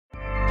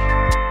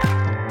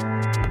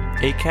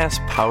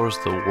Acast powers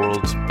the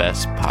world's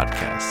best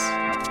podcasts.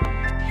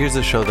 Here's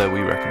a show that we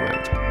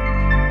recommend.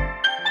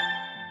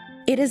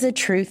 It is a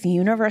truth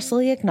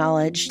universally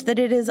acknowledged that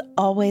it is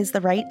always the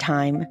right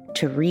time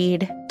to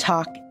read,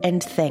 talk,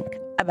 and think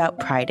about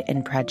Pride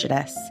and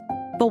Prejudice.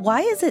 But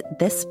why is it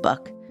this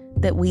book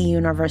that we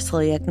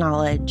universally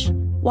acknowledge?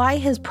 Why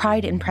has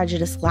Pride and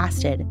Prejudice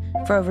lasted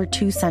for over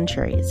 2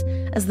 centuries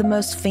as the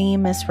most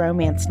famous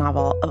romance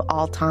novel of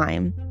all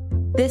time?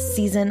 This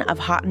season of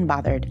Hot and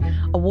Bothered,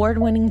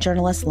 award-winning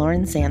journalist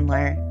Lauren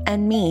Sandler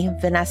and me,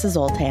 Vanessa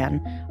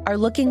Zoltan, are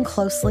looking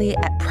closely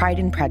at Pride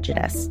and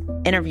Prejudice,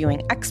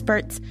 interviewing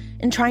experts,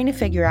 and trying to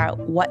figure out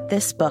what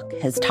this book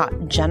has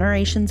taught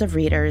generations of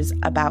readers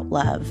about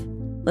love.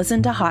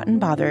 Listen to Hot and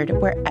Bothered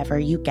wherever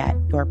you get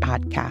your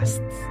podcasts.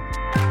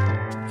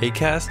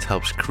 Acast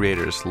helps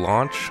creators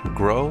launch,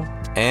 grow,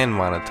 and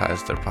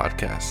monetize their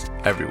podcasts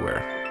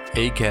everywhere.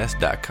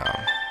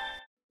 Acast.com.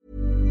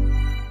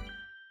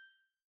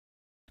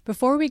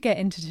 Before we get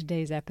into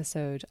today's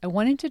episode, I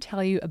wanted to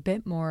tell you a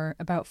bit more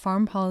about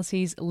Foreign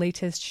Policy's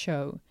latest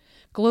show,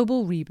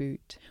 Global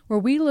Reboot, where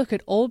we look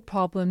at old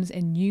problems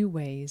in new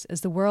ways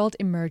as the world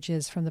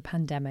emerges from the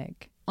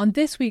pandemic. On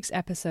this week's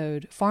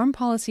episode, Foreign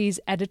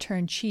Policy's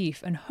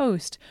editor-in-chief and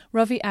host,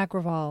 Ravi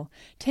Agrawal,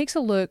 takes a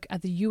look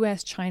at the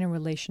US-China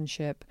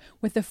relationship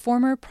with the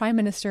former Prime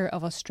Minister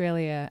of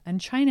Australia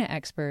and China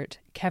expert,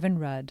 Kevin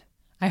Rudd.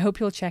 I hope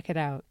you'll check it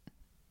out.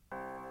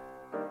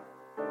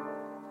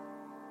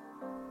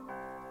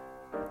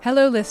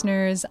 Hello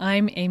listeners,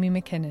 I'm Amy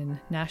McKinnon,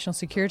 National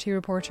Security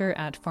Reporter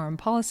at Foreign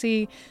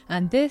Policy,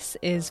 and this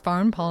is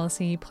Foreign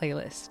Policy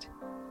Playlist.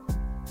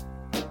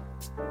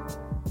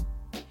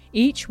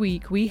 Each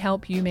week we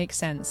help you make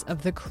sense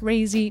of the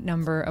crazy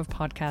number of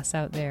podcasts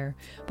out there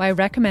by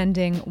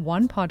recommending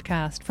one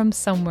podcast from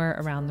somewhere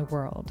around the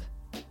world.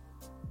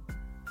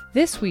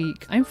 This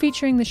week, I'm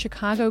featuring the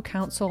Chicago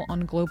Council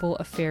on Global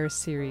Affairs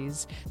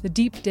series, the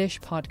Deep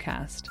Dish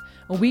Podcast,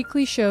 a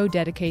weekly show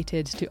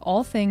dedicated to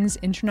all things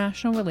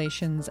international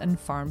relations and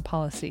foreign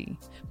policy.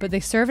 But they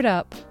serve it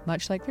up,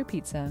 much like their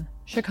pizza,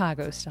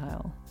 Chicago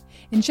style.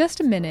 In just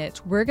a minute,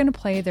 we're going to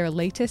play their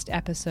latest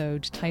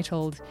episode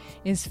titled,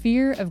 Is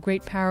Fear of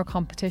Great Power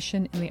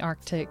Competition in the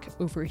Arctic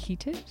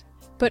Overheated?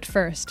 But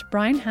first,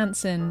 Brian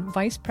Hansen,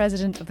 Vice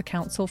President of the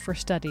Council for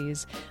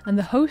Studies and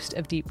the host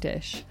of Deep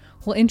Dish,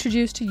 will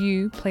introduce to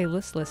you,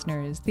 playlist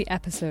listeners, the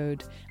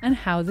episode and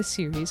how the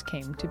series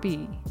came to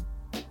be.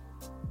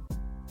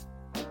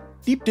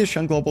 Deep Dish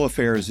on Global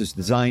Affairs is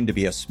designed to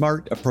be a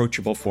smart,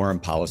 approachable foreign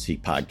policy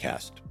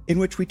podcast in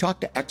which we talk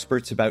to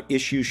experts about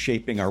issues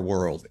shaping our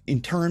world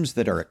in terms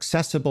that are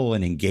accessible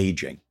and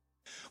engaging,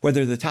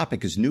 whether the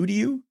topic is new to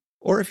you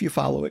or if you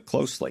follow it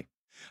closely.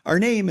 Our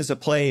name is a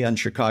play on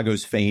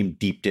Chicago's famed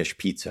deep dish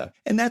pizza,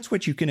 and that's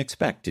what you can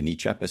expect in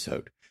each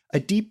episode. A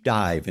deep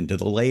dive into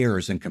the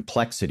layers and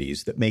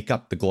complexities that make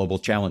up the global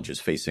challenges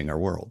facing our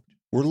world.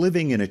 We're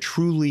living in a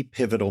truly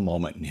pivotal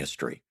moment in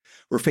history.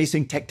 We're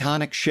facing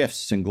tectonic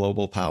shifts in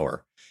global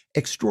power,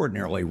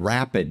 extraordinarily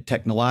rapid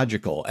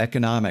technological,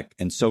 economic,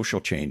 and social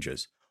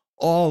changes,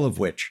 all of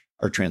which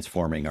are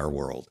transforming our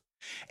world.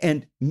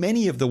 And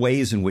many of the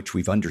ways in which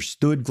we've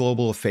understood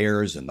global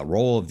affairs and the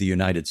role of the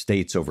United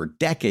States over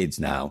decades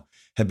now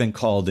have been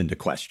called into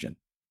question.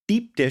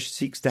 Deep Dish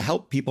seeks to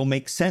help people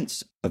make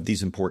sense of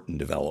these important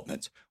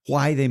developments,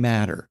 why they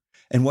matter,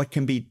 and what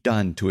can be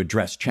done to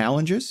address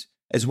challenges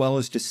as well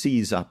as to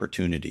seize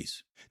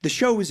opportunities. The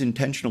show is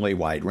intentionally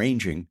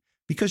wide-ranging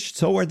because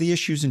so are the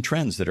issues and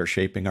trends that are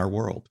shaping our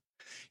world.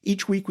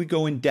 Each week we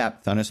go in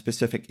depth on a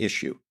specific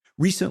issue.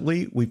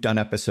 Recently, we've done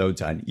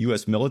episodes on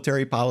U.S.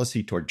 military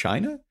policy toward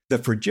China, the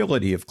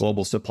fragility of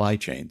global supply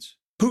chains,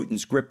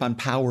 Putin's grip on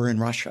power in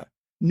Russia,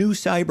 new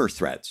cyber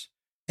threats,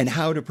 and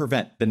how to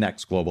prevent the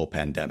next global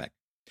pandemic.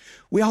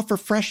 We offer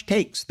fresh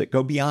takes that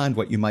go beyond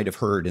what you might have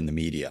heard in the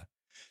media,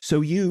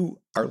 so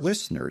you, our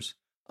listeners,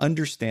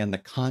 understand the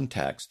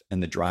context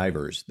and the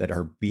drivers that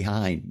are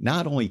behind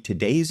not only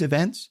today's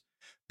events,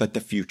 but the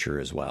future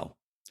as well.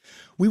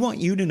 We want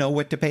you to know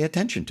what to pay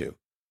attention to,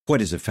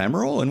 what is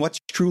ephemeral and what's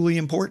truly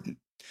important.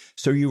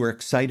 So you are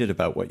excited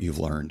about what you've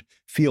learned,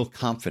 feel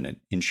confident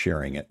in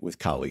sharing it with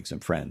colleagues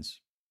and friends.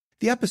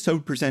 The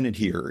episode presented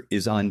here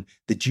is on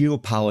the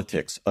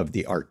geopolitics of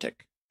the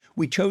Arctic.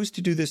 We chose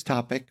to do this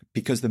topic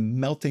because the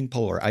melting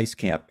polar ice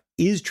cap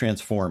is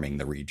transforming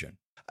the region.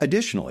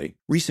 Additionally,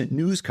 recent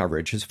news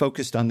coverage has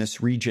focused on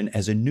this region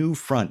as a new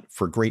front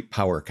for great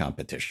power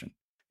competition.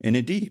 And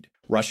indeed,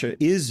 Russia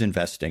is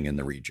investing in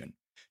the region.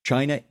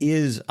 China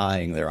is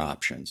eyeing their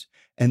options.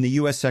 And the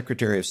U.S.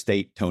 Secretary of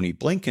State, Tony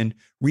Blinken,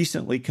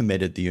 recently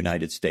committed the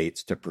United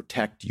States to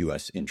protect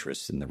U.S.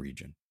 interests in the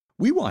region.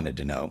 We wanted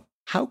to know,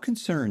 how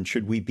concerned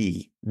should we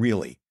be,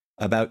 really,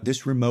 about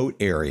this remote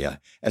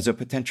area as a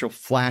potential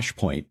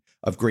flashpoint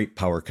of great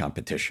power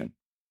competition?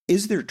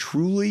 Is there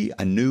truly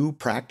a new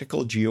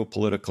practical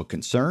geopolitical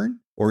concern,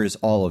 or is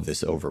all of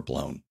this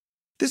overblown?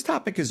 This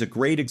topic is a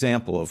great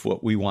example of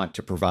what we want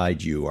to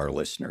provide you, our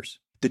listeners.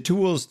 The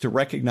tools to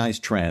recognize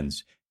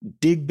trends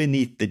dig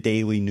beneath the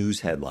daily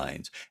news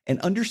headlines, and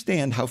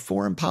understand how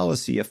foreign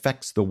policy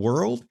affects the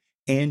world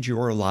and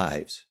your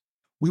lives.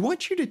 We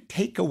want you to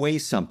take away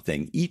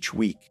something each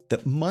week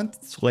that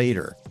months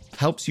later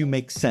helps you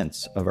make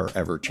sense of our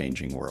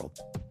ever-changing world.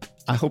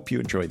 I hope you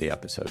enjoy the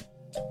episode.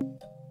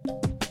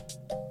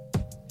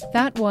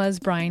 That was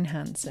Brian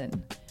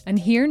Hansen. And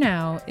here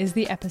now is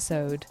the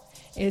episode.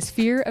 Is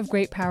fear of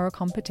great power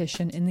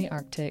competition in the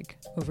Arctic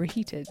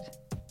overheated?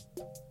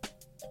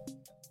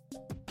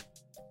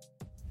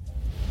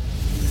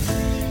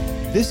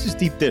 This is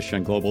Deep Dish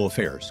on Global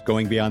Affairs,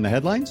 going beyond the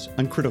headlines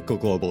on critical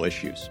global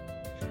issues.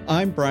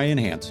 I'm Brian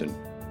Hansen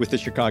with the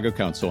Chicago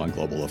Council on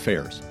Global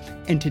Affairs.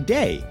 And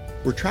today,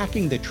 we're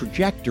tracking the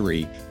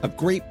trajectory of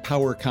great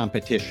power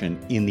competition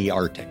in the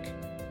Arctic.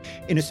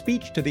 In a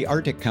speech to the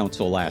Arctic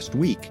Council last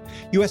week,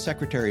 U.S.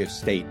 Secretary of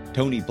State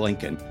Tony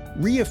Blinken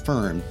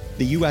reaffirmed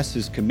the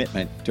U.S.'s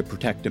commitment to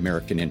protect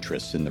American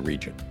interests in the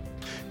region.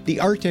 The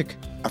Arctic,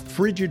 a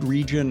frigid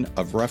region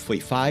of roughly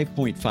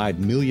 5.5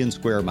 million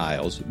square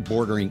miles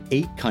bordering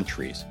 8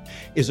 countries,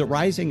 is a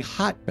rising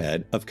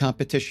hotbed of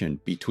competition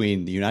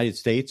between the United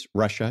States,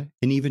 Russia,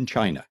 and even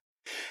China.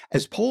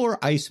 As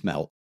polar ice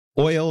melt,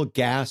 oil,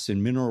 gas,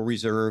 and mineral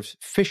reserves,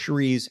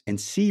 fisheries, and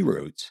sea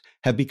routes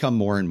have become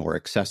more and more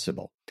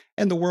accessible,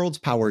 and the world's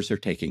powers are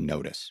taking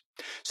notice.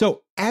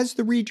 So, as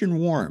the region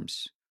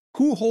warms,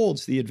 who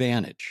holds the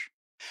advantage?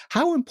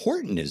 How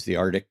important is the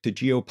Arctic to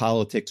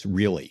geopolitics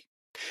really?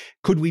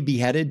 Could we be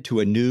headed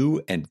to a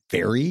new and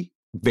very,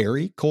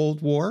 very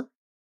Cold War?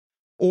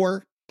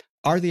 Or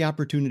are the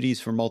opportunities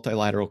for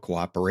multilateral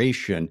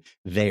cooperation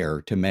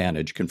there to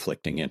manage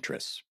conflicting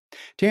interests?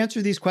 To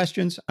answer these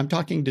questions, I'm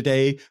talking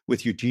today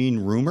with Eugene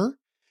Roomer.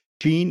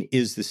 Gene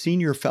is the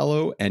Senior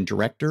Fellow and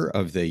Director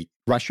of the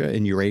Russia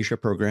and Eurasia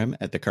Program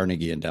at the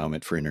Carnegie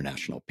Endowment for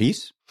International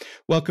Peace.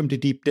 Welcome to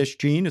Deep Dish,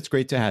 Gene. It's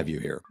great to have you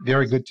here.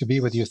 Very good to be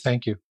with you.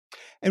 Thank you.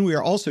 And we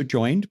are also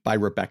joined by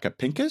Rebecca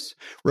Pincus.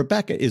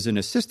 Rebecca is an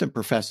assistant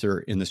professor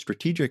in the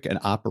Strategic and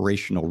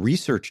Operational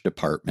Research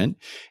Department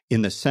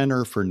in the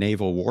Center for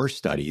Naval War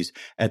Studies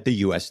at the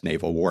U.S.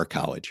 Naval War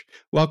College.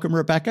 Welcome,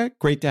 Rebecca.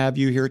 Great to have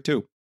you here,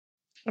 too.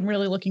 I'm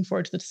really looking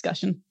forward to the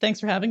discussion. Thanks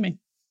for having me.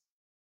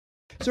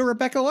 So,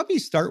 Rebecca, let me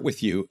start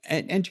with you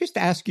and just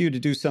ask you to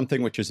do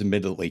something which is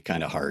admittedly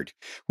kind of hard,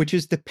 which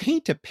is to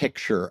paint a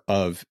picture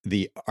of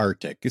the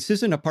Arctic. This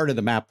isn't a part of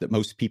the map that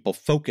most people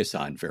focus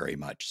on very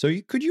much. So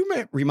could you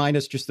remind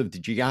us just of the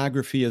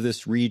geography of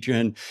this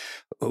region?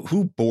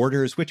 Who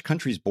borders? Which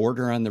countries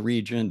border on the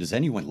region? Does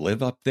anyone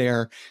live up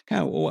there?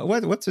 Kind of,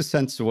 what's a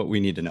sense of what we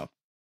need to know?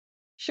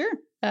 Sure.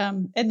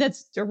 And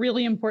that's a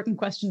really important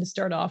question to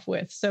start off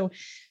with. So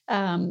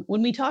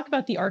when we talk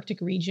about the Arctic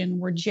region,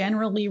 we're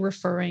generally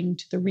referring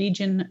to the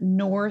region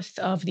north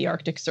of the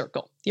Arctic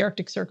Circle. The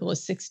Arctic Circle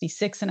is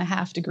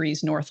 66.5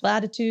 degrees north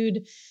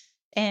latitude.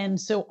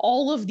 And so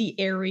all of the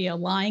area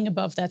lying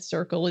above that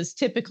circle is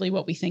typically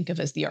what we think of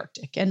as the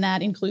Arctic. And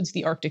that includes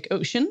the Arctic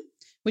Ocean,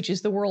 which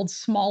is the world's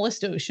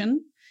smallest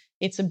ocean.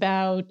 It's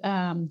about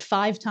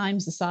 5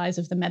 times the size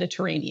of the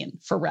Mediterranean,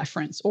 for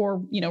reference,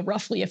 or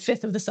roughly a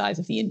fifth of the size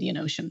of the Indian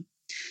Ocean.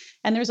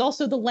 And there's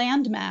also the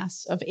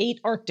landmass of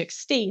 8 Arctic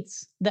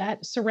states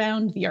that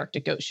surround the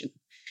Arctic Ocean.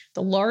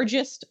 The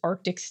largest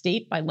Arctic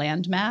state by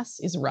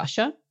landmass is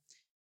Russia.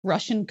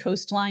 Russian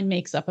coastline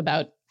makes up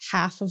about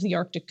half of the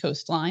Arctic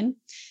coastline.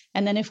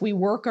 And then if we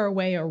work our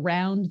way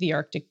around the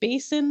Arctic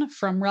basin,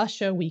 from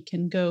Russia, we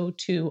can go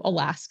to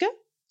Alaska.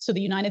 So the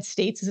United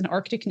States is an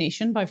Arctic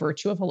nation by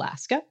virtue of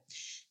Alaska,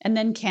 and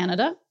then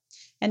Canada.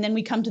 And then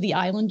we come to the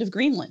island of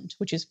Greenland,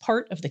 which is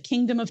part of the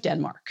Kingdom of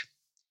Denmark.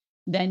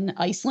 Then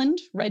Iceland,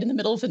 right in the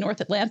middle of the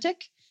North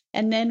Atlantic.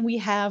 And then we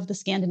have the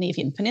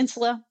Scandinavian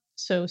Peninsula,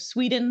 so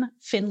Sweden,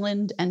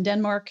 Finland, and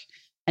Denmark,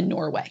 and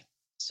Norway.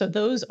 So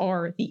those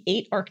are the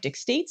 8 Arctic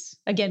states.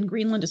 Again,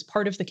 Greenland is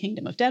part of the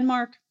Kingdom of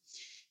Denmark.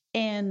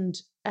 And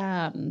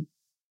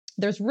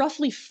there's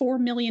roughly 4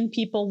 million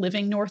people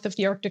living north of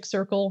the Arctic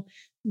Circle.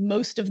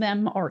 Most of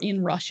them are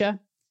in Russia.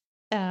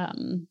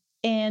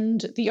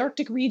 And the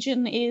Arctic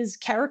region is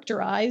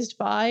characterized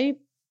by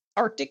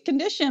Arctic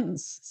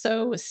conditions.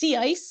 So sea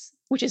ice,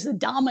 which is the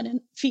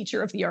dominant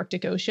feature of the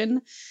Arctic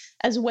Ocean,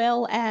 as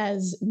well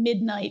as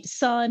midnight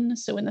sun.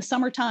 So in the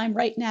summertime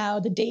right now,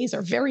 the days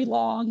are very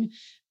long.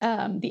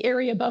 The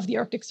area above the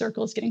Arctic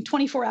Circle is getting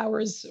 24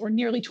 hours or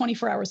nearly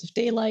 24 hours of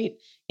daylight.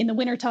 In the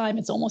wintertime,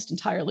 it's almost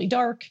entirely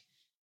dark.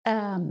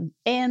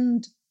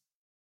 And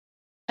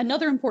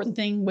another important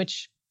thing,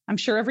 which I'm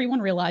sure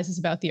everyone realizes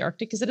about the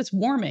Arctic, is that it's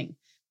warming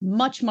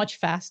much, much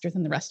faster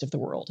than the rest of the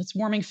world. It's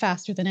warming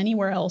faster than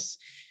anywhere else.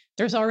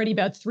 There's already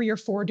about 3 or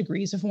 4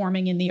 degrees of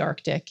warming in the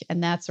Arctic,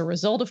 and that's a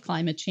result of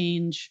climate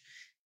change.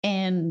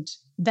 And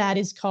that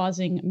is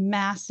causing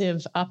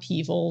massive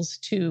upheavals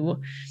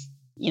to,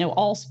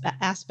 all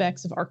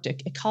aspects of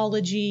Arctic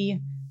ecology.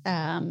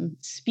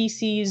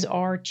 Species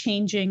are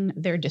changing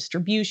their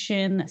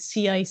distribution.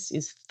 Sea ice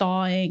is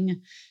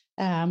thawing.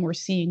 We're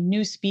seeing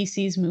new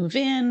species move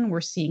in.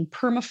 We're seeing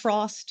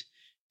permafrost,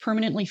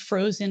 permanently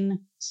frozen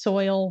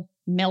soil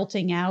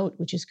melting out,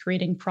 which is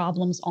creating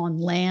problems on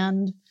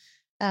land.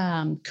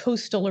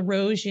 coastal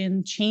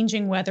erosion,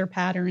 changing weather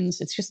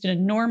patterns. It's just an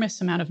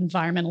enormous amount of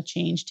environmental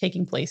change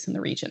taking place in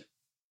the region.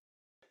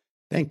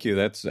 Thank you.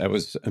 That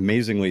was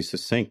amazingly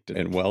succinct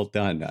and well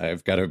done.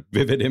 I've got a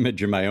vivid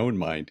image in my own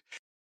mind.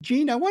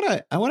 Jean, I want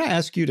to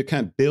ask you to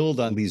kind of build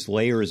on these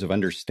layers of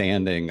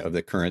understanding of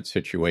the current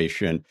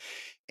situation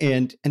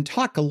and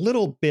talk a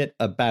little bit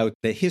about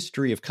the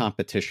history of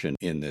competition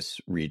in this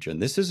region.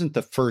 This isn't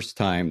the first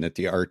time that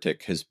the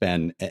Arctic has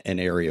been an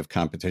area of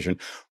competition.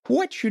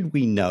 What should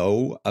we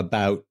know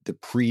about the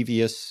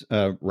previous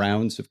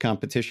rounds of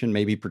competition,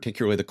 maybe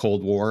particularly the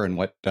Cold War and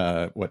what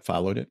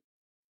followed it?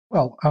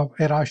 Well,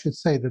 and I should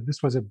say that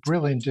this was a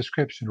brilliant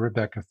description,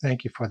 Rebecca.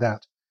 Thank you for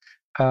that.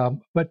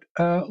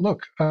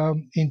 Look,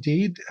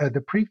 indeed,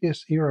 the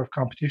previous era of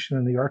competition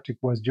in the Arctic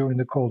was during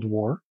the Cold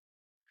War.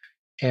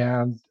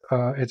 And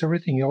as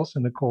everything else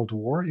in the Cold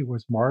War, it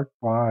was marked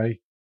by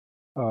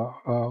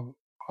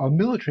a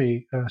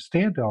military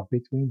standoff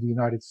between the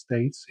United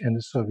States and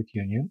the Soviet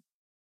Union.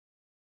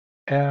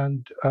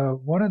 And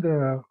one of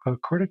the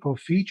critical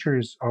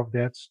features of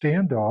that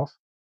standoff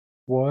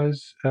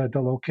was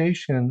the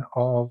location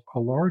of a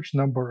large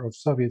number of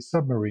Soviet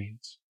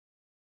submarines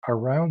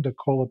around the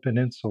Kola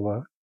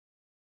Peninsula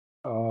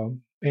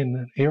in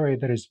an area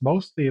that is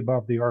mostly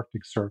above the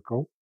Arctic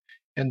Circle.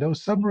 And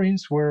those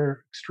submarines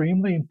were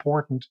extremely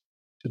important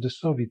to the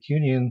Soviet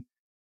Union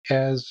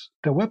as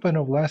the weapon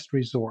of last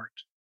resort.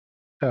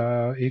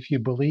 If you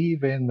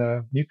believe in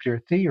the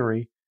nuclear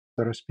theory,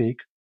 so to speak,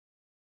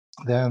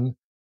 then,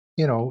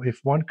 if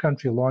one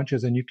country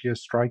launches a nuclear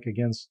strike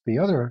against the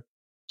other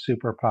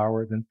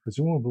superpower, then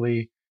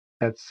presumably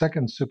that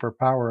second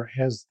superpower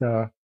has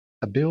the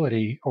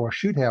ability, or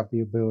should have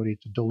the ability,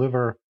 to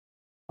deliver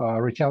a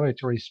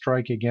retaliatory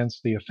strike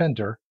against the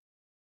offender.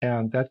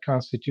 And that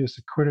constitutes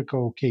a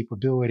critical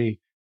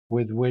capability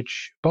with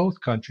which both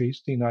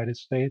countries, the United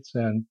States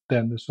and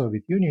then the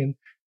Soviet Union,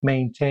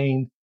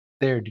 maintained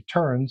their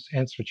deterrence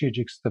and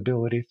strategic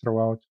stability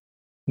throughout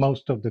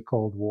most of the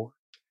Cold War.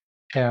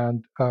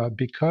 And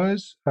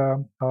because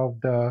of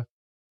the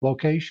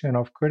location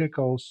of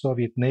critical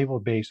Soviet naval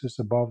bases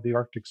above the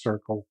Arctic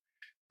Circle,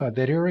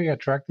 that area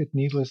attracted,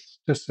 needless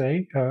to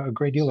say, a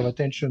great deal of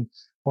attention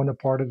on the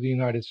part of the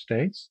United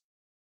States.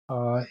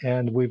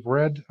 And we've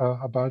read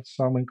about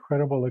some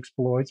incredible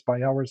exploits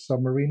by our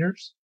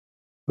submariners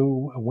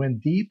who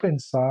went deep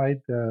inside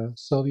the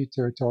Soviet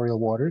territorial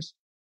waters,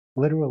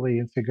 literally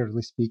and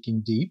figuratively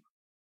speaking deep,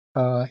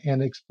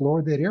 and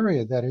explored that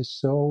area that is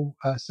so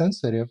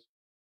sensitive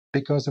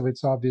because of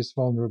its obvious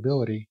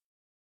vulnerability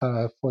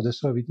for the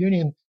Soviet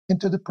Union, and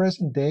to the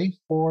present day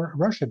for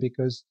Russia,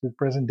 because the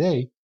present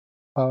day,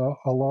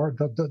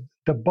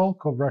 the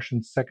bulk of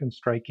Russian second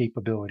strike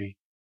capability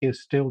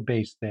is still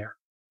based there.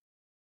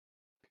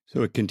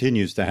 So it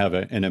continues to have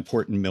an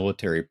important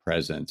military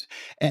presence.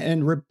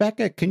 And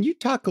Rebecca, can you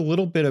talk a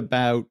little bit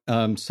about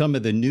some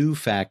of the new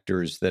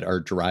factors that are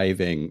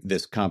driving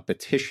this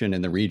competition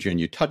in the region?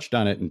 You touched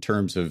on it in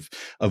terms of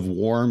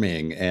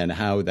warming and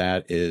how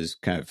that is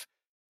kind of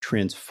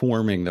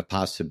transforming the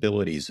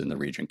possibilities in the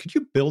region. Could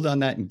you build on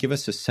that and give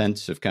us a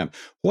sense of kind of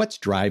what's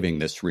driving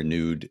this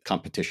renewed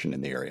competition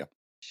in the area?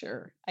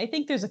 Sure. I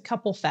think there's a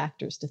couple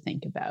factors to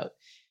think about.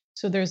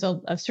 So there's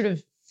a sort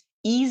of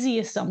easy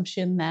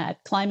assumption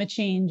that climate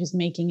change is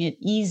making it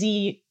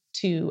easy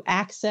to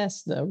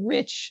access the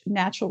rich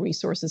natural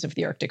resources of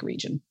the Arctic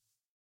region.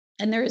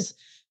 And there's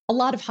a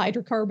lot of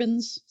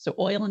hydrocarbons, so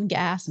oil and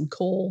gas and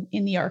coal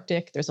in the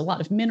Arctic. There's a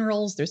lot of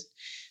minerals. There's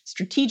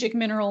strategic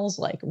minerals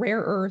like rare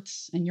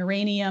earths and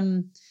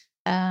uranium.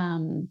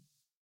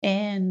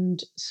 And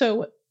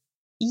so,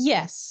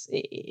 yes,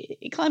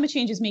 climate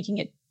change is making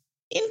it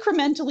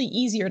incrementally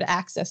easier to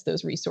access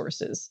those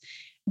resources.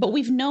 But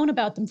we've known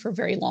about them for a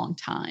very long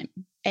time.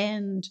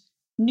 And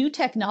new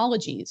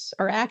technologies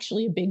are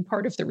actually a big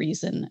part of the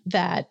reason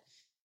that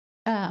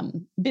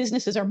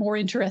businesses are more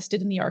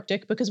interested in the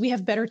Arctic, because we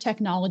have better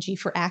technology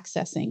for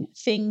accessing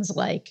things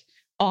like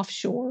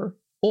offshore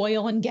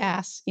oil and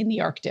gas in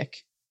the Arctic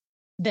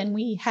than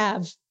we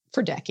have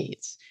for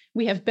decades.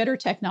 We have better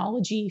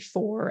technology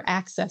for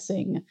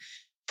accessing,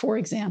 for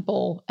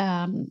example,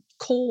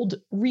 cold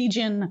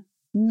region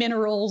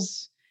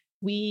minerals.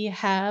 We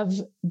have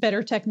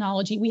better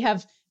technology. We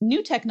have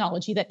new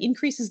technology that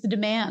increases the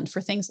demand for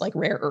things like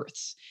rare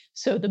earths.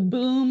 So the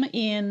boom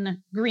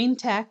in green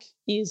tech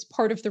is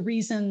part of the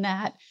reason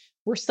that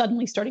we're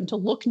suddenly starting to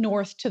look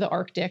north to the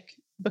Arctic,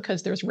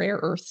 because there's rare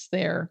earths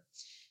there.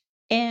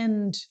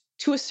 And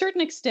to a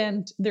certain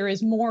extent, there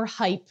is more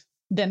hype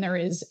than there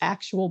is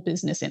actual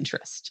business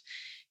interest.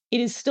 It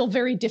is still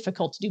very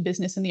difficult to do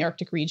business in the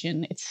Arctic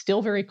region. It's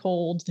still very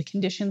cold. The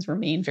conditions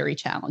remain very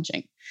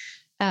challenging.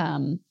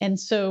 And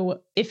so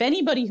if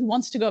anybody who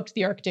wants to go up to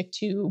the Arctic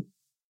to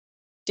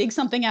dig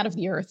something out of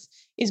the earth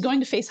is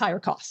going to face higher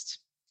costs.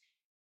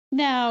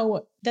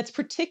 Now, that's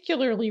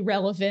particularly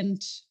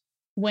relevant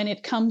when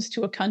it comes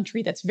to a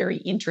country that's very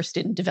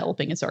interested in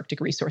developing its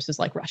Arctic resources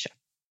like Russia.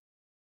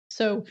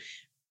 So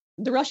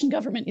the Russian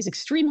government is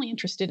extremely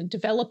interested in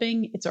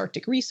developing its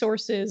Arctic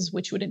resources,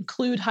 which would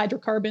include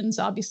hydrocarbons.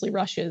 Obviously,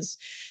 Russia's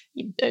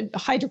a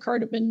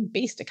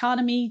hydrocarbon-based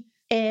economy.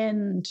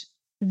 And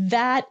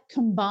that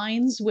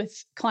combines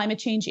with climate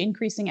change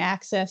increasing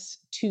access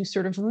to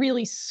sort of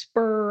really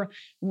spur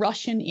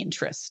Russian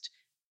interest.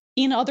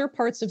 In other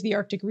parts of the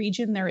Arctic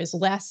region, there is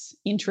less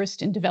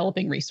interest in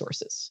developing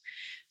resources.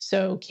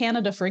 So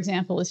Canada, for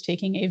example, is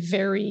taking a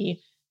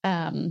very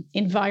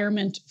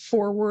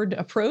environment-forward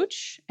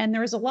approach, and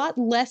there is a lot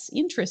less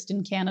interest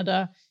in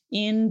Canada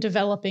in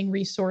developing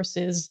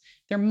resources.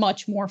 They're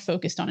much more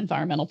focused on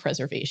environmental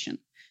preservation.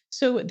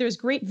 So there's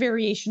great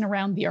variation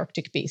around the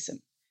Arctic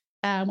basin.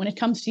 When it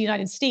comes to the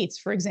United States,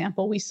 for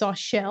example, we saw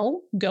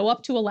Shell go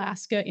up to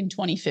Alaska in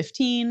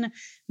 2015,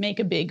 make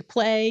a big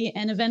play,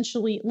 and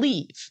eventually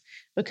leave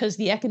because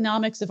the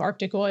economics of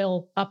Arctic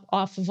oil up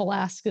off of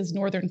Alaska's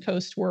northern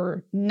coast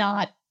were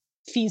not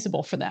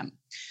feasible for them.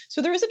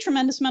 So there is a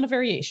tremendous amount of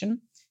variation,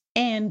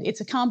 and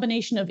it's a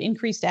combination of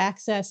increased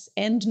access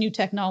and new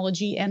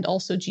technology and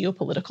also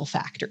geopolitical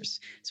factors.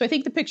 So I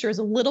think the picture is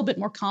a little bit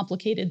more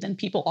complicated than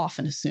people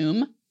often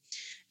assume.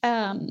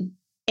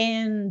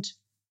 And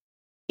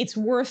it's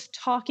worth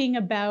talking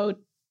about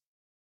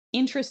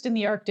interest in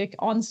the Arctic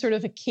on sort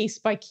of a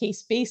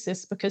case-by-case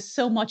basis because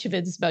so much of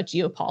it is about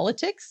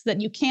geopolitics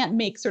that you can't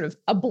make sort of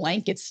a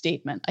blanket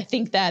statement. I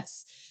think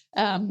that's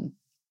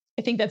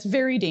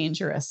very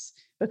dangerous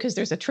because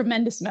there's a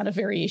tremendous amount of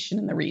variation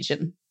in the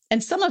region.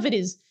 And some of it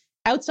is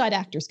outside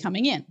actors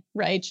coming in,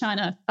 right?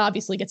 China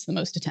obviously gets the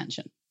most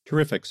attention.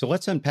 Terrific. So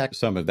let's unpack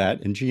some of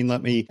that. And Jean,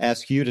 let me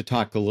ask you to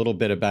talk a little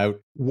bit about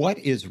what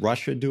is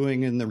Russia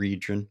doing in the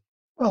region?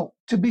 Well,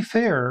 to be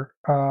fair,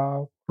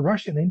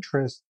 Russian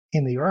interest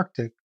in the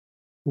Arctic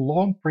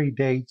long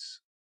predates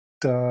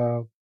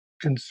the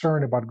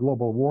concern about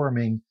global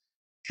warming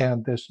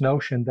and this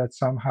notion that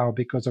somehow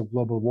because of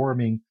global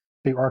warming,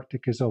 the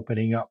Arctic is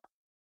opening up.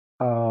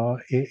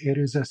 It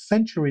is a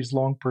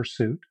centuries-long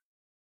pursuit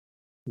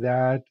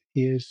that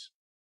is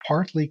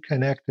partly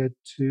connected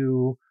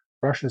to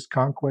Russia's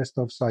conquest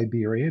of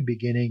Siberia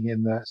beginning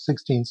in the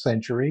 16th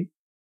century.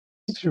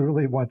 If you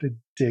really want to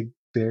dig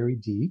very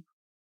deep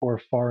or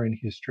far in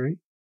history.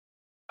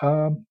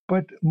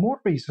 But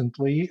more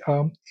recently,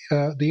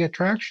 the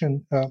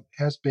attraction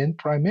has been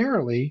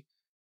primarily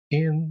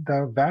in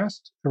the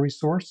vast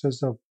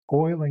resources of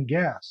oil and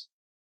gas.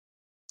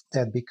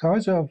 And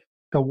because of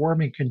the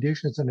warming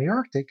conditions in the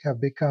Arctic have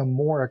become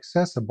more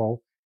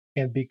accessible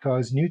and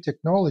because new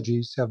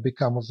technologies have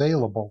become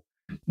available,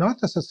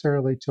 not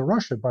necessarily to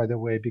Russia, by the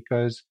way,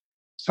 because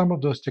some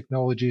of those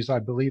technologies, I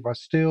believe, are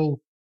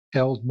still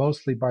held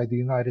mostly by the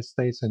United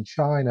States and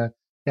China,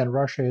 and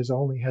Russia has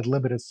only had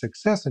limited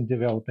success in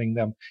developing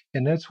them.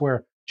 And that's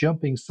where,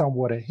 jumping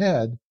somewhat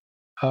ahead,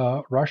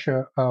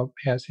 Russia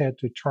has had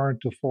to turn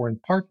to foreign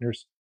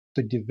partners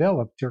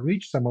to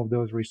reach some of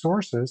those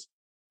resources.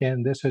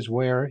 And this is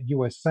where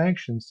U.S.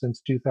 sanctions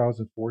since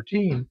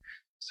 2014,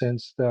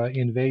 since the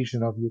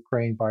invasion of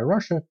Ukraine by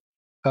Russia,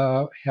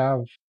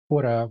 have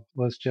put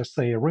let's just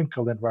say, a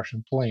wrinkle in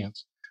Russian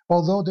plans.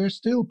 Although they're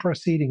still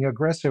proceeding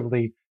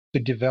aggressively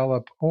to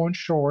develop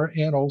onshore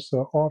and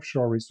also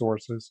offshore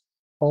resources.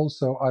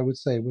 Also, I would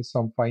say with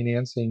some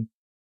financing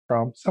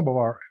from some of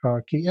our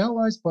key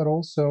allies, but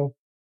also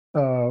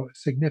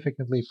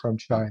significantly from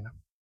China.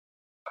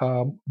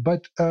 During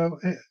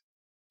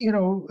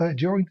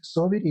the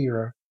Soviet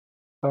era,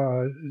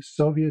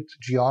 Soviet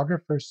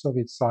geographers,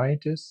 Soviet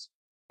scientists,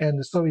 and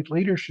the Soviet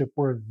leadership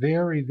were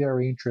very,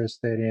 very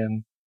interested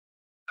in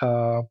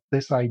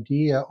this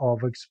idea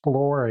of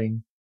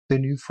exploring the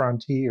new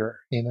frontier.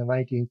 In the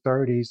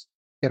 1930s,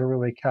 it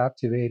really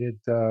captivated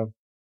the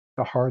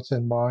hearts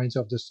and minds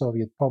of the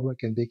Soviet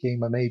public and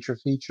became a major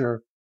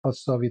feature of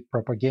Soviet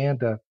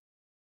propaganda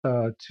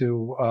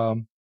to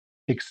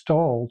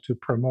extol, to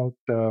promote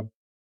the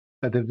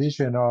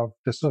vision of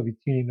the Soviet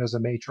Union as a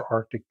major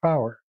Arctic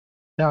power.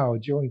 Now,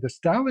 during the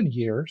Stalin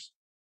years,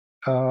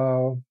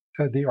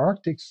 the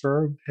Arctic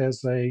served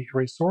as a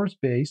resource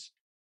base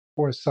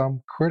for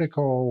some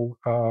critical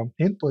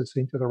inputs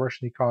into the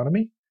Russian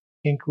economy,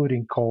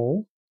 including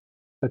coal.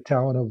 The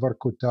town of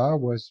Vorkuta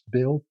was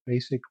built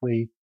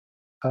basically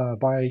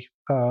by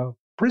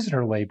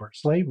prisoner labor,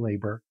 slave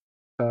labor,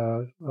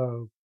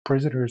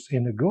 prisoners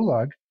in the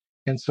Gulag,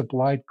 and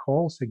supplied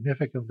coal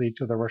significantly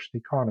to the Russian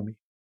economy.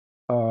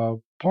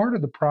 Part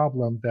of the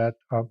problem that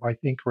I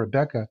think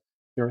Rebecca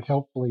very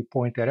helpfully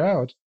pointed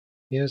out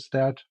is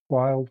that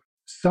while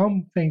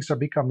some things are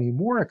becoming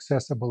more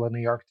accessible in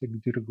the Arctic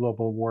due to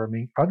global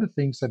warming, other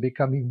things are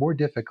becoming more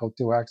difficult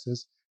to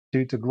access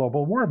due to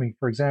global warming.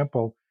 For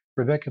example,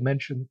 Rebecca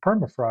mentioned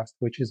permafrost,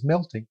 which is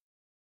melting,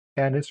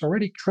 and it's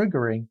already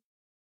triggering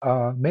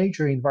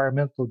major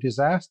environmental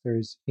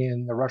disasters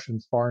in the Russian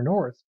far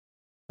north.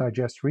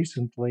 Just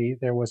recently,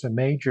 there was a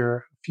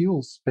major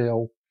fuel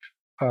spill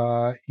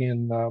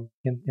in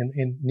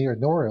near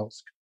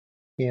Norilsk,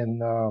 in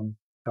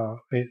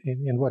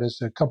what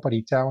is a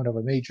company town of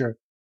a major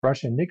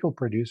Russian nickel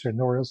producer,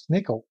 Norilsk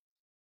Nickel.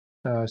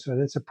 So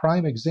that's a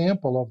prime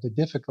example of the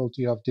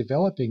difficulty of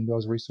developing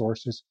those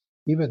resources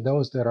even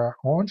those that are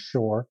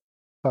onshore,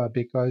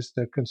 because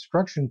the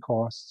construction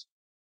costs,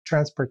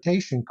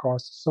 transportation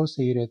costs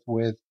associated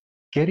with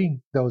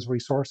getting those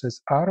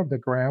resources out of the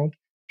ground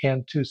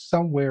and to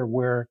somewhere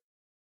where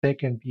they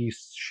can be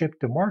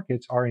shipped to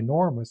markets are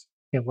enormous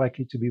and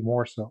likely to be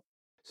more so.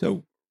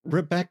 So,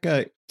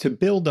 Rebecca, to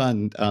build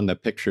on the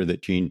picture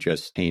that Jean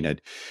just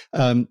painted,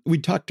 we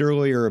talked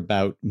earlier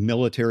about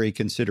military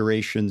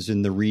considerations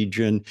in the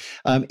region.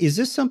 Is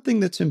this something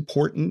that's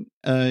important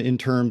in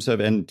terms of,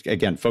 and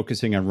again,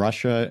 focusing on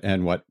Russia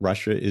and what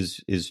Russia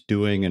is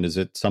doing, and is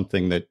it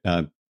something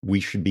that we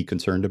should be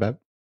concerned about?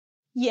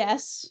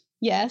 Yes,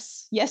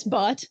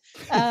 but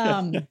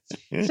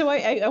so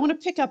I want to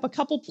pick up a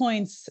couple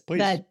points Please.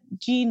 that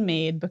Jean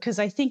made, because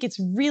I think it's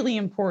really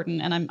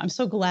important, and I'm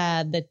so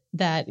glad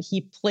that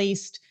he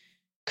placed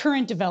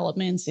current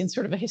developments in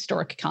sort of a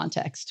historic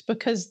context,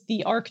 because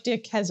the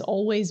Arctic has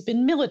always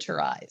been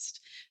militarized.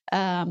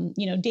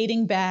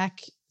 Dating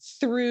back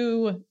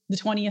through the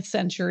 20th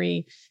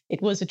century,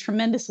 it was a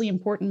tremendously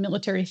important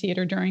military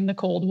theater during the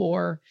Cold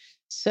War.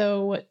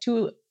 So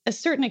to a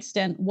certain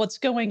extent, what's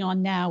going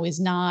on now is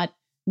not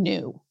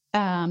new.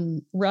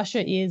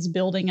 Russia is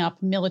building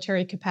up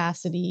military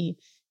capacity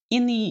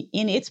in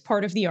its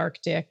part of the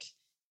Arctic,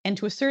 and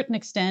to a certain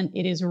extent,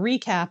 it is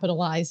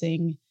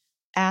recapitalizing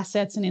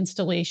assets and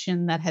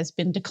installation that has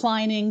been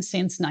declining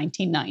since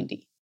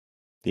 1990.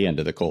 The end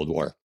of the Cold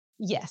War.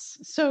 Yes.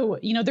 So,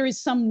 there is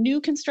some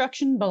new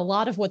construction, but a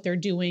lot of what they're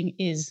doing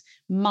is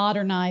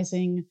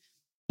modernizing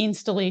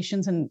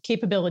installations and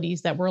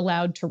capabilities that were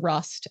allowed to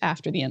rust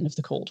after the end of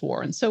the Cold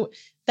War. And so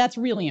that's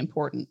really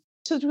important.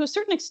 So to a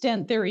certain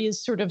extent, there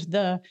is sort of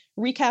the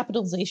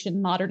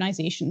recapitalization,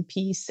 modernization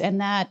piece, and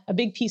that a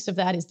big piece of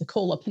that is the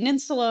Kola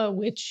Peninsula,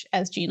 which,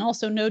 as Jean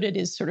also noted,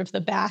 is sort of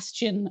the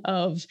bastion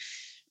of,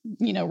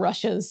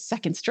 Russia's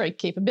second strike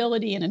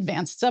capability and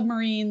advanced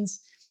submarines.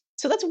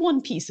 So that's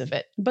one piece of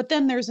it. But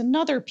then there's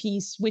another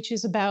piece, which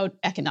is about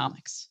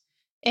economics.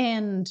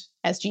 And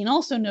as Jean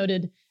also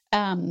noted,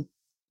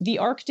 the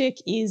Arctic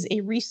is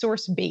a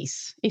resource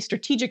base, a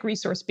strategic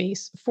resource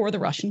base for the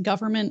Russian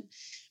government.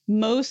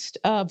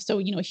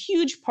 A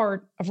huge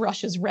part of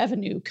Russia's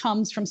revenue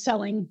comes from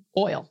selling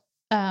oil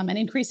and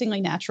increasingly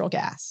natural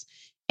gas.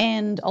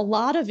 And a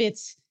lot of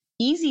its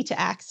easy to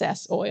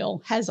access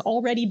oil has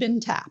already been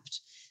tapped.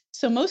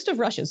 So most of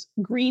Russia's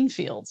green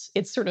fields,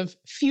 its sort of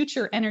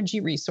future energy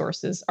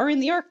resources, are in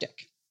the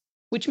Arctic,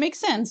 which makes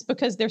sense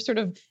because they're sort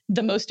of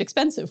the most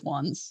expensive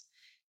ones.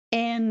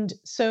 And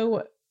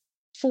so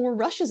for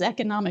Russia's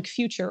economic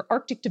future,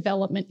 Arctic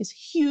development is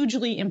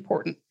hugely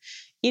important.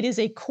 It is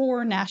a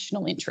core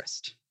national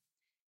interest.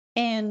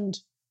 And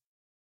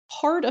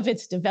part of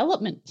its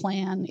development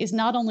plan is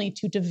not only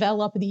to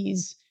develop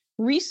these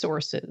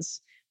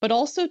resources, but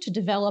also to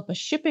develop a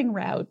shipping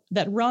route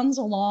that runs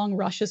along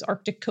Russia's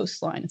Arctic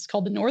coastline. It's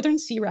called the Northern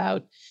Sea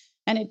Route,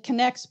 and it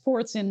connects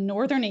ports in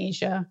Northern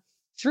Asia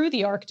through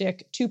the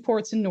Arctic to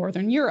ports in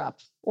Northern Europe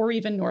or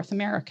even North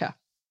America.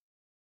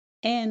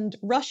 And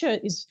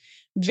Russia is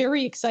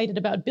very excited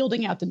about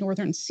building out the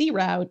Northern Sea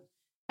Route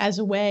as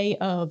a way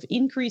of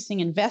increasing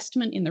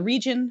investment in the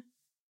region,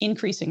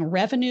 increasing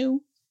revenue,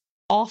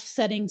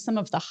 offsetting some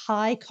of the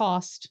high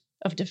cost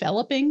of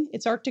developing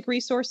its Arctic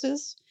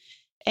resources,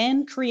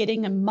 and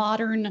creating a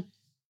modern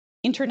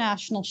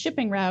international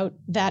shipping route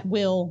that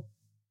will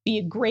be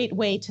a great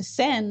way to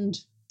send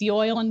the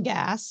oil and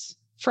gas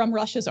from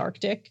Russia's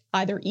Arctic,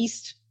 either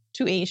east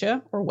to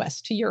Asia or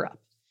west to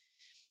Europe.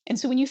 And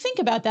so when you think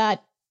about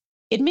that,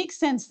 it makes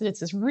sense that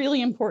it's this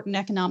really important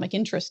economic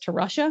interest to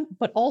Russia,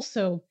 but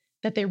also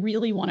that they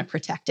really want to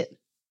protect it.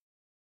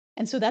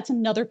 And so that's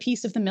another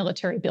piece of the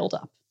military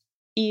buildup,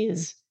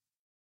 is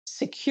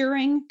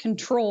securing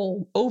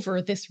control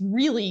over this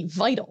really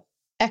vital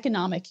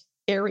economic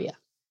area,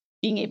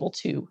 being able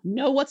to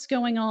know what's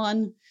going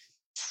on,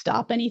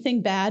 stop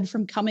anything bad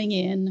from coming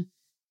in,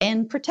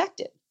 and protect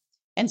it.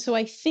 And so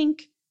I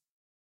think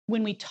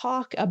when we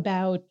talk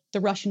about the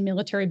Russian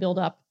military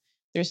buildup,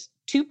 there's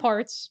two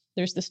parts.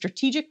 There's the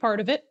strategic part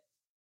of it,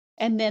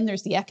 and then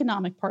there's the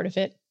economic part of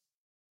it.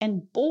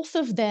 And both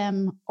of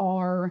them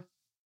are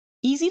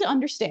easy to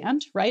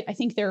understand, right? I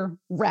think they're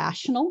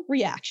rational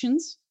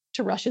reactions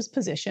to Russia's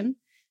position,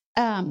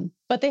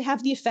 but they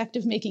have the effect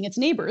of making its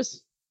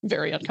neighbors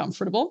very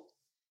uncomfortable.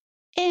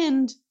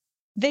 And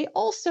they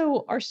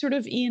also are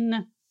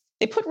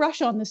they put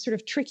Russia on this sort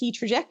of tricky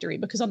trajectory,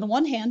 because on the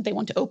one hand, they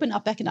want to open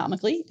up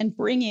economically and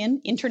bring in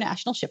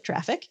international ship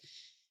traffic,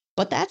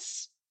 but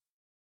that's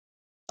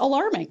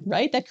alarming,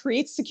 right? That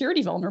creates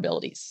security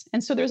vulnerabilities.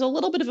 And so there's a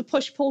little bit of a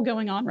push-pull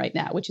going on right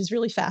now, which is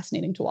really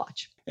fascinating to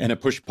watch. And a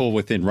push-pull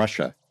within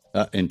Russia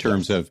in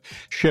terms of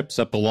ships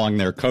up along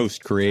their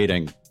coast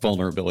creating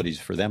vulnerabilities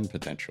for them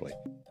potentially.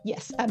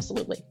 Yes,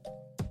 absolutely.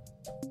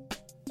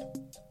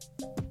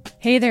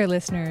 Hey there,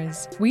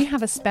 listeners. We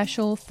have a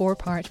special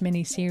 4-part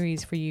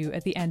mini-series for you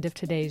at the end of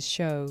today's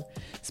show,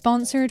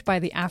 sponsored by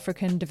the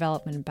African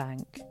Development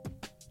Bank.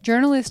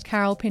 Journalist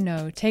Carol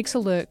Pinault takes a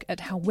look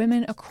at how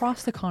women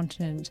across the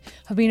continent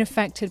have been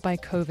affected by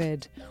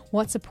COVID,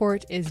 what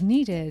support is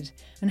needed,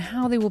 and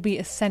how they will be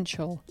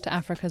essential to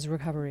Africa's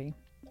recovery.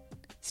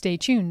 Stay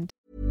tuned.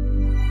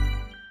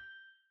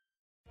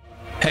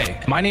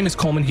 Hey, my name is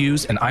Coleman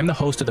Hughes, and I'm the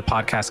host of the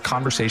podcast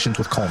Conversations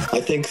with Coleman.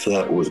 I think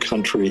that the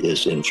country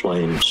is in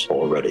flames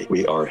already.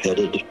 We are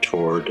headed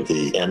toward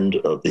the end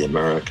of the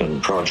American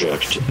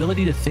project. The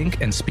ability to think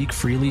and speak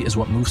freely is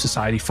what moves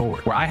society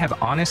forward, where I have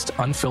honest,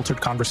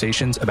 unfiltered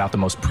conversations about the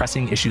most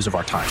pressing issues of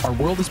our time. Our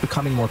world is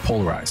becoming more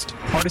polarized.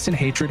 Partisan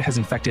hatred has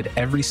infected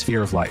every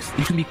sphere of life.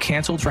 You can be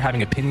canceled for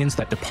having opinions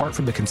that depart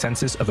from the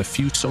consensus of a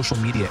few social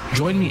media.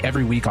 Join me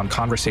every week on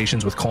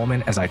Conversations with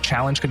Coleman as I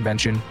challenge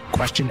convention,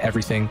 question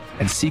everything,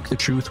 and seek the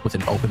truth with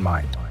an open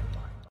mind.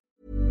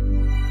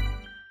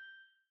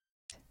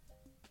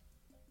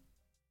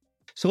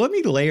 So let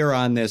me layer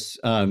on this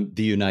the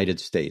United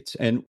States.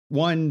 And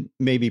one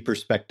maybe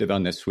perspective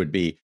on this would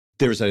be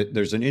there's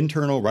an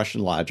internal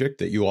Russian logic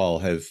that you all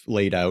have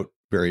laid out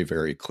very,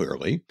 very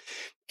clearly.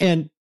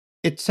 And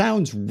it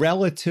sounds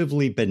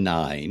relatively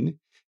benign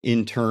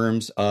in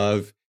terms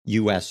of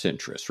U.S.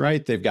 interests,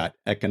 right? They've got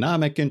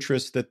economic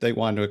interests that they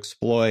want to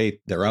exploit,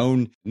 their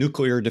own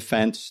nuclear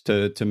defense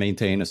to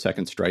maintain a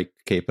second strike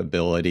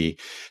capability.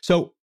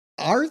 So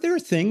are there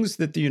things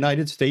that the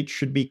United States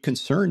should be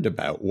concerned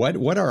about?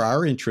 What are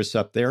our interests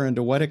up there, and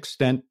to what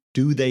extent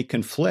do they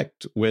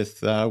conflict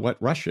with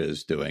what Russia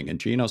is doing?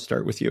 And Gene, I'll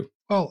start with you.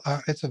 Well,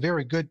 it's a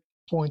very good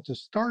point to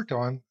start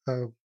on,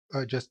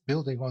 just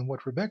building on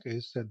what Rebecca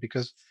has said,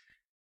 because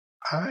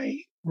I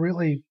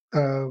really,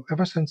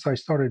 ever since I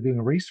started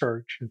doing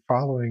research and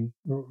following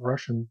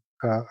Russian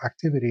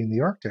activity in the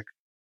Arctic,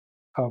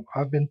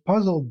 I've been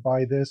puzzled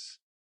by this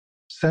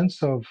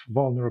sense of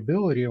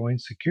vulnerability or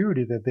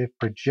insecurity that they've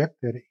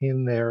projected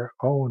in their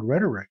own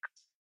rhetoric.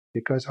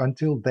 Because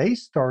until they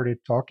started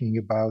talking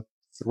about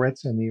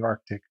threats in the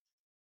Arctic,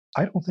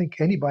 I don't think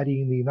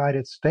anybody in the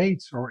United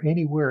States or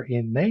anywhere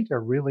in NATO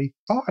really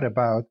thought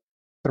about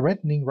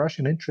threatening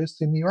Russian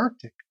interests in the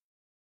Arctic.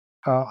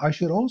 I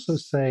should also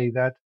say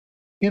that,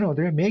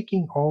 they're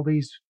making all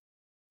these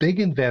big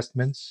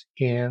investments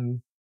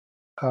in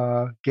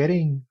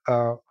getting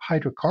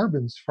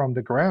hydrocarbons from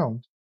the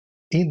ground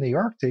in the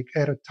Arctic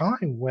at a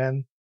time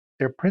when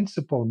their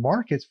principal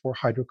markets for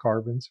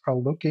hydrocarbons are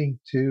looking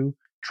to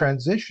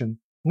transition,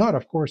 not,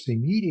 of course,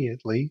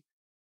 immediately,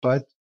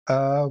 but,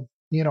 I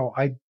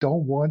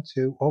don't want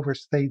to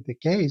overstate the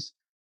case,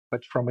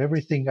 but from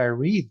everything I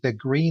read, the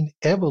green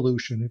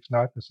evolution, if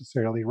not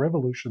necessarily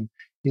revolution,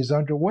 is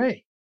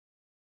underway.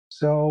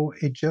 So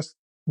it just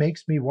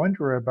makes me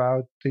wonder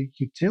about the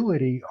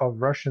utility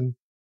of Russian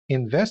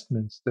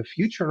investments, the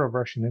future of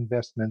Russian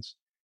investments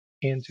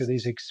into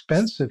these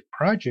expensive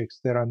projects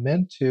that are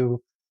meant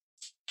to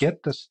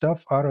get the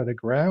stuff out of the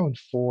ground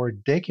for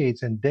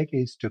decades and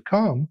decades to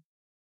come,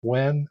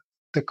 when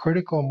the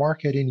critical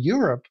market in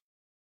Europe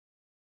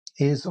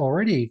is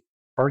already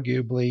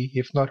arguably,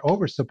 if not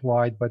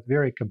oversupplied, but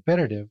very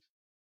competitive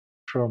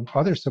from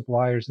other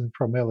suppliers and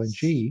from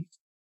LNG.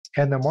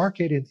 And the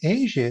market in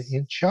Asia,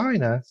 in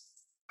China,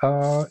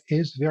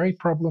 is very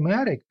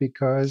problematic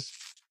because,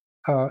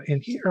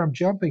 and here I'm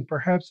jumping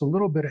perhaps a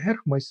little bit ahead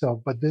of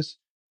myself, but this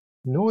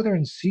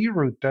northern sea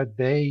route that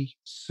they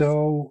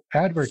so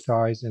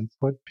advertise and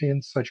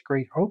pin such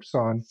great hopes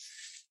on,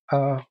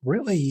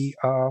 really,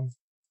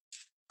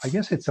 I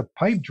guess it's a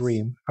pipe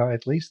dream,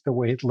 at least the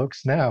way it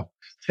looks now.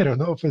 I don't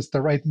know if it's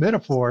the right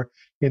metaphor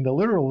in the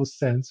literal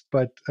sense,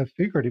 but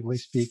figuratively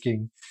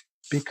speaking,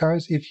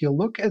 because if you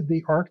look at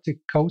the Arctic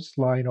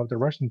coastline of the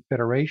Russian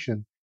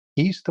Federation,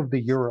 east of the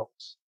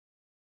Urals,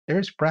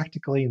 there's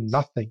practically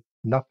nothing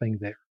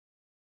there.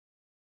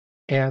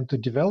 And to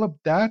develop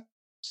that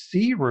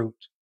sea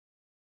route,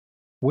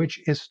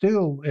 which is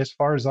still, as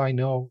far as I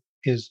know,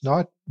 is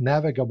not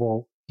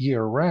navigable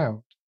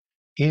year-round,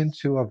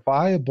 into a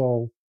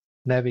viable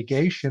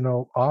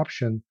navigational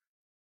option,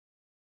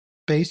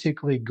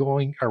 basically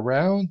going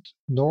around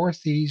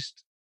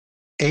Northeast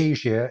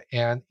Asia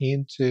and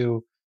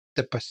into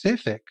the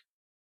Pacific,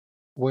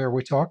 where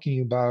we're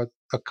talking about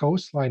a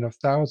coastline of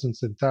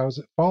thousands and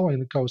thousands, following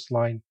the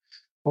coastline,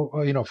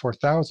 for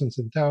thousands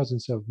and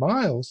thousands of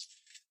miles,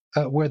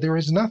 where there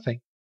is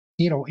nothing.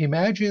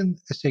 Imagine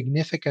a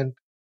significant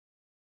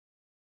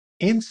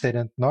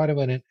incident, not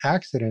even an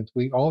accident.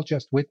 We all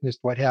just witnessed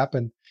what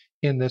happened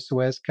in the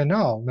Suez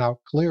Canal. Now,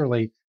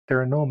 clearly,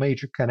 there are no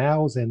major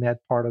canals in that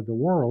part of the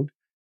world.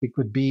 It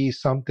could be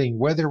something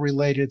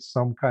weather-related,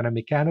 some kind of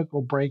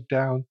mechanical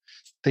breakdown.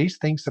 These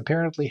things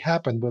apparently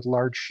happen with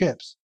large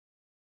ships.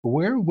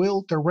 Where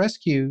will the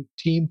rescue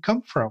team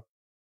come from?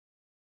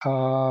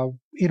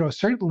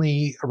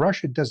 Certainly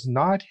Russia does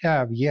not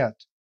have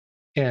yet,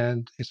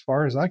 and as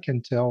far as I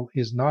can tell,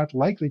 is not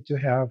likely to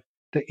have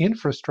the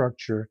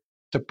infrastructure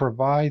to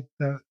provide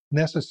the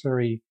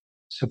necessary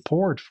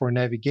support for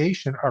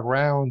navigation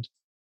around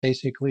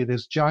basically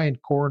this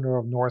giant corner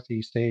of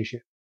Northeast Asia.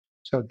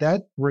 So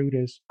that route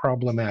is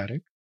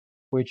problematic,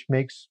 which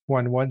makes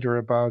one wonder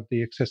about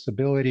the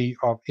accessibility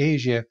of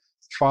Asia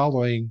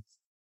following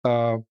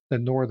the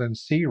Northern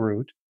Sea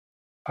route.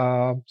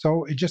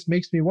 So it just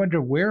makes me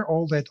wonder where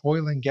all that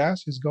oil and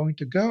gas is going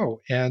to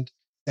go. And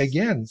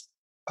again,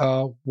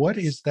 what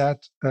is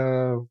that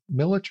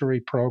military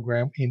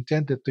program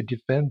intended to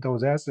defend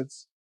those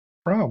assets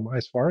from?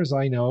 As far as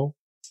I know,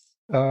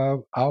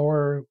 the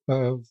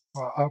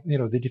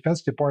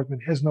Defense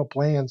Department has no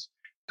plans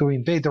to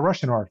invade the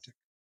Russian Arctic.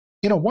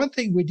 One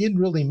thing we didn't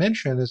really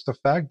mention is the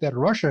fact that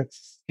Russia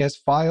has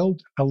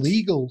filed a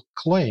legal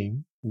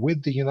claim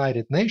with the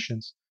United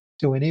Nations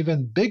to an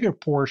even bigger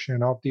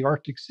portion of the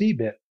Arctic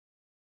seabed.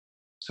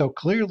 So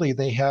clearly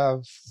they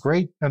have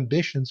great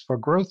ambitions for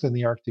growth in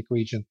the Arctic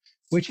region,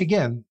 which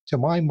again, to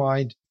my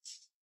mind,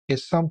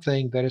 is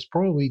something that is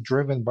probably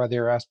driven by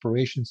their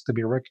aspirations to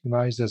be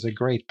recognized as a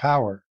great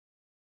power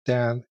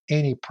than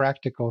any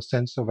practical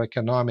sense of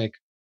economic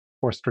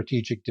or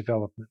strategic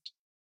development.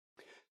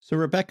 So,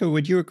 Rebecca,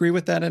 would you agree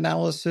with that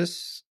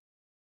analysis?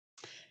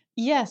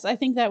 Yes, I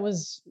think that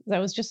was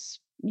just,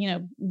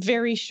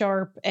 very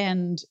sharp.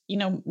 And,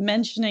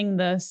 mentioning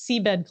the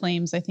seabed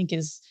claims, I think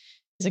is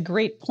a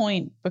great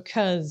point,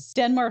 because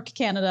Denmark,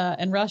 Canada,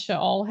 and Russia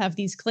all have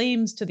these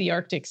claims to the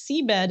Arctic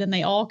seabed, and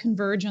they all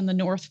converge on the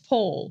North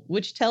Pole,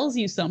 which tells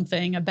you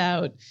something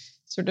about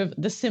sort of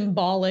the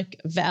symbolic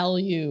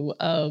value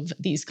of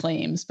these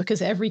claims,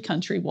 because every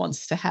country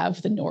wants to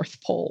have the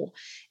North Pole.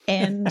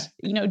 And,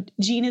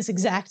 Jean is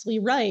exactly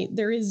right.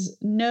 There is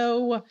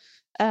no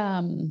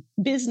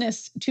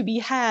business to be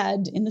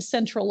had in the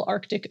central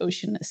Arctic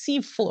Ocean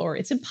seafloor.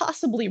 It's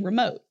impossibly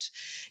remote.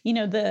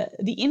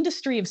 The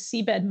industry of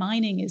seabed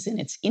mining is in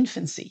its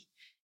infancy.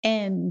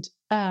 And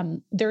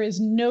there is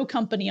no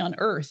company on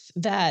Earth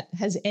that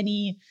has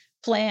any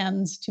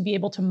plans to be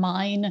able to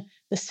mine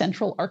the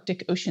central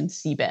Arctic Ocean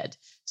seabed.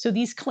 So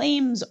these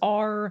claims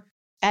are,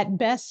 at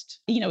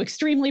best,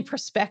 extremely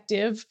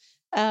prospective,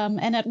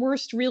 and at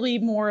worst, really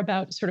more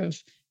about sort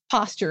of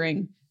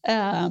posturing,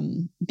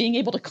 being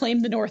able to claim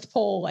the North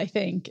Pole, I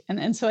think.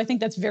 And so I think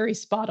that's very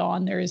spot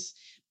on. There's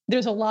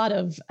a lot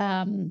of,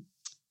 I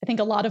think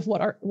a lot of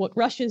what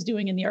Russia is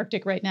doing in the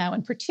Arctic right now,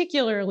 and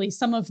particularly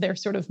some of their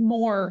sort of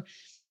more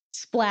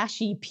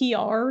splashy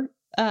PR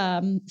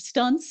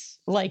stunts,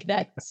 like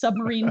that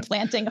submarine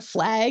planting a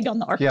flag on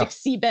the Arctic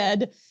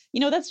seabed,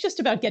 that's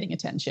just about getting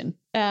attention.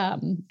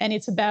 And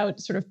it's about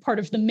sort of part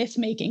of the myth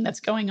making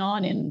that's going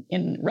on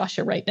in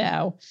Russia right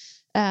now.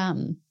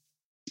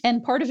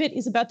 And part of it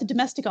is about the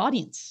domestic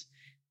audience.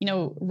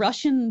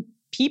 Russian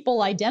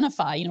people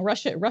identify,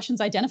 Russians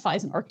identify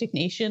as an Arctic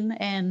nation,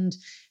 and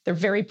they're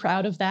very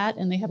proud of that.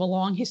 And they have a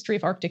long history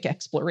of Arctic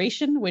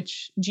exploration,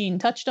 which Jean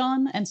touched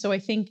on. And so I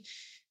think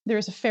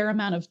there's a fair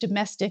amount of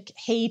domestic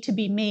hay to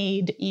be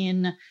made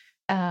in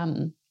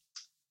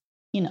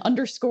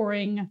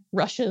underscoring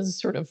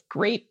Russia's sort of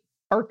great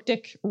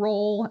Arctic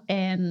role,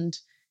 and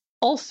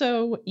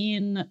also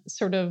in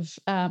sort of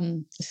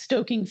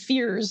stoking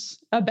fears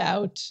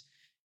about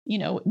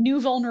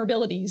new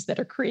vulnerabilities that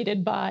are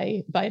created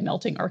by a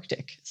melting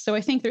Arctic. So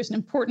I think there's an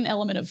important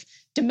element of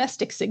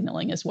domestic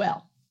signaling as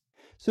well.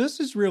 So this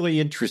is really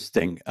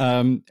interesting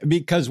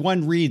because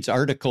one reads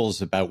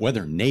articles about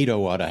whether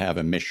NATO ought to have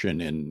a mission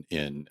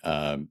in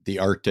the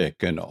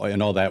Arctic and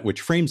all that,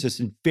 which frames this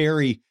in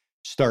very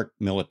stark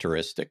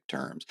militaristic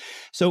terms.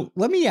 So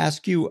let me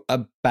ask you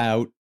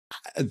about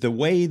the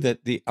way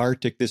that the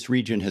Arctic, this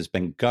region, has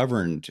been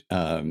governed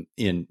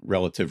in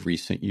relative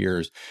recent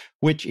years,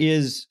 which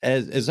is,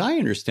 as I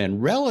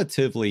understand,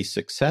 relatively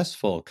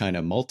successful kind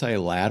of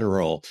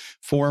multilateral,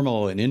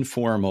 formal and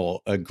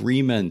informal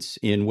agreements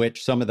in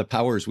which some of the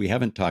powers we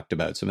haven't talked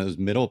about, some of those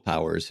middle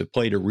powers, have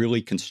played a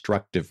really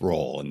constructive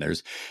role. And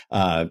there's,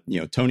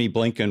 Tony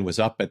Blinken was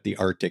up at the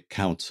Arctic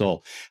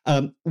Council.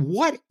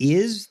 What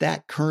is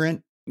that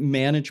current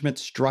management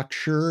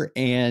structure,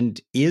 and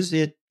is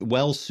it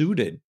well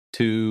suited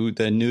to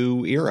the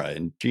new era?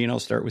 And Jean, I'll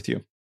start with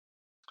you.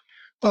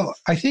 Well,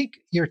 I think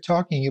you're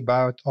talking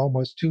about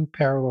almost two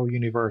parallel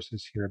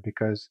universes here,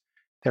 because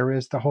there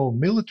is the whole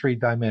military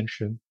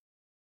dimension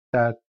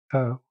that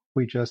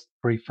we just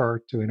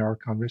referred to in our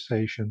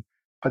conversation.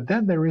 But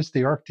then there is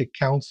the Arctic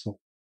Council,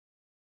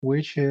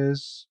 which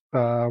is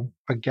a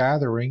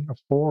gathering, a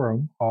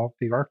forum of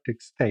the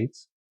Arctic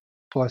states,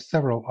 plus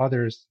several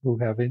others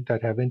that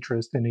have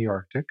interest in the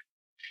Arctic.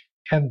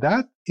 And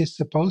that is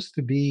supposed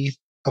to be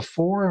a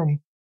forum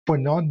for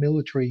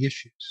non-military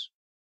issues,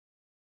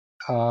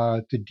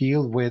 to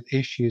deal with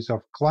issues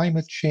of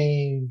climate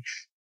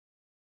change,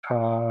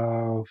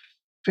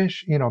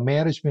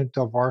 management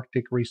of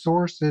Arctic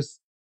resources,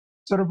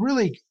 sort of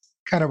really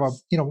kind of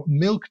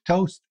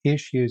milquetoast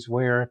issues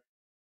where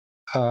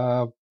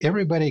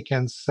everybody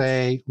can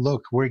say,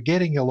 look, we're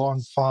getting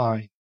along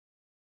fine.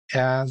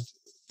 And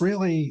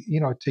really,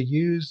 to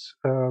use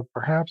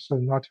perhaps a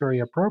not very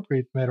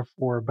appropriate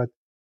metaphor, but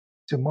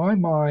to my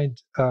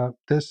mind,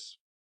 this,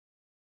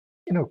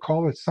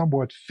 call it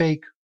somewhat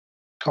fake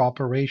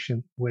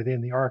cooperation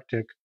within the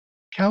Arctic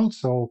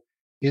Council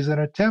is an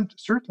attempt,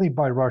 certainly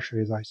by Russia,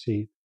 as I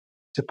see it,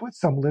 to put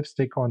some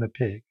lipstick on a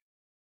pig.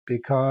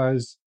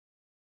 Because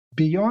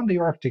beyond the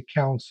Arctic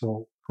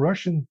Council,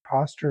 Russian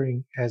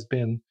posturing has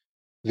been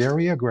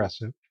very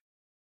aggressive,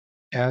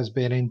 has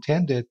been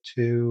intended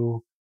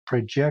to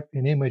project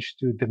an image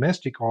to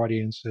domestic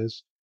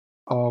audiences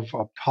of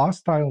a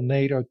hostile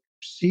NATO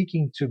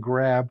seeking to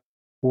grab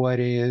what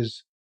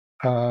is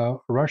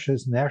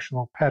Russia's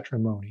national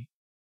patrimony.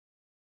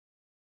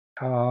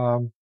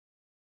 And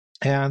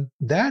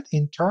that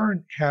in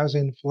turn has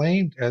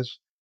inflamed, as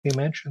we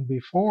mentioned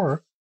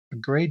before, a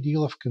great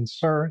deal of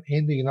concern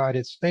in the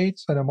United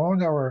States and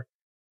among our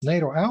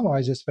NATO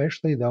allies,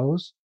 especially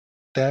those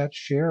that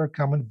share a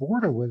common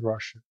border with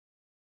Russia.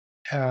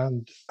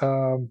 And,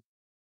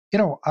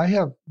 I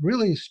have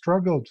really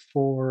struggled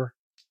to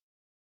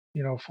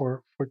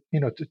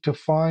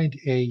find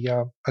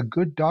a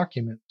good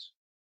document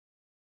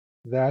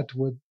that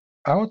would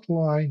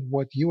outline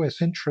what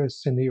U.S.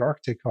 interests in the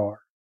Arctic are.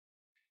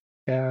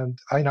 And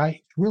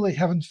I really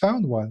haven't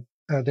found one.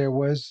 There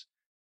was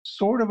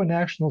sort of a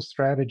national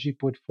strategy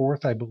put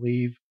forth, I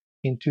believe,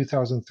 in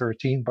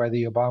 2013 by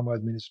the Obama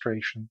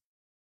administration.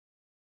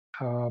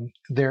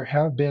 There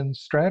have been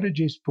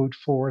strategies put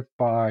forth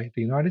by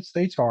the United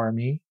States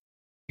Army,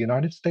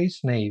 United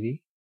States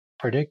Navy,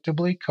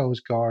 predictably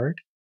Coast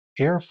Guard,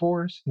 Air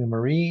Force, the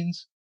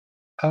Marines.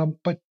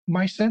 But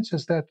my sense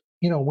is that,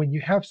 when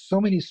you have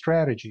so many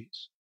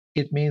strategies,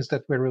 it means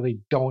that we really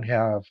don't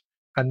have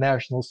a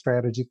national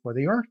strategy for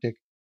the Arctic.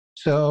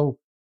 So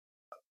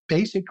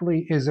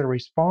basically, the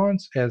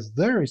response in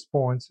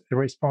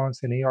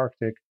the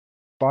Arctic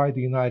by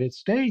the United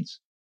States,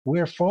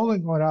 we're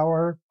falling on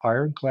our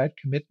ironclad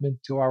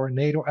commitment to our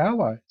NATO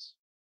allies,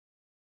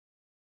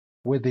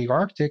 with the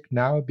Arctic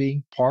now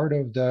being part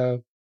of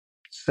the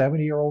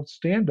 70-year-old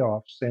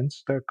standoff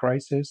since the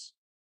crisis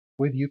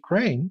with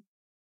Ukraine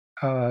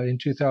in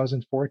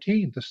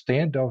 2014, the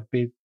standoff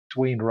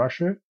between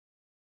Russia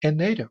and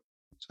NATO.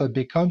 So it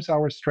becomes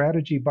our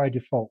strategy by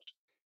default.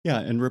 Yeah.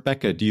 And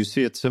Rebecca, do you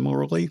see it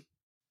similarly?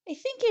 I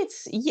think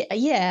it's,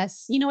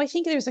 yes. I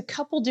think there's a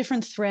couple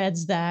different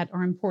threads that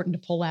are important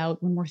to pull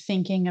out when we're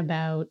thinking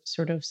about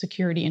sort of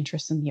security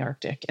interests in the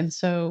Arctic. And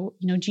so,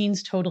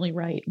 Jean's totally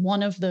right.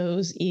 One of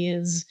those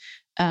is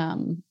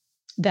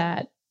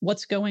that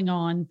what's going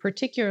on,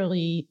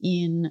 particularly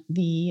in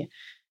the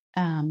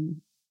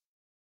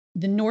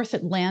North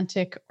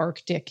Atlantic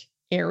Arctic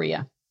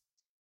area,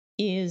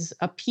 is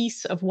a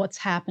piece of what's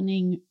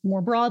happening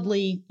more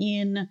broadly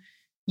in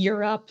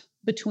Europe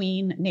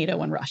between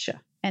NATO and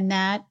Russia. And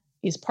that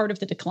is part of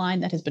the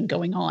decline that has been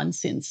going on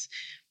since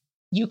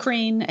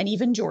Ukraine and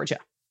even Georgia.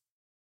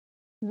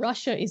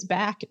 Russia is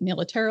back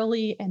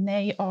militarily, and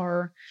they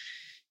are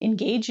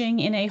engaging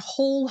in a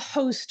whole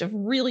host of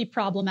really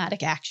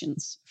problematic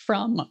actions,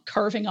 from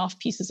carving off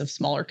pieces of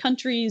smaller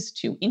countries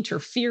to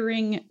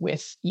interfering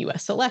with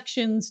US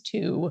elections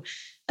to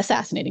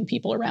assassinating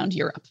people around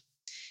Europe.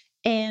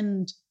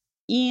 And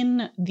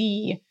in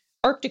the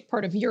Arctic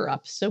part of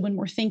Europe, so when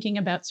we're thinking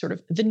about sort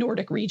of the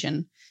Nordic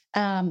region,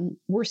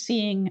 we're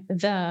seeing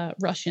the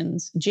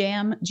Russians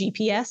jam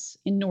GPS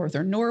in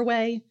northern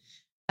Norway,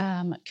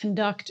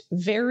 conduct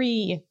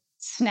very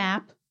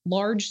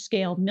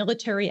large-scale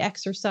military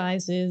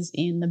exercises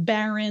in the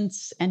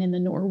Barents and in the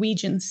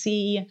Norwegian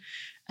Sea.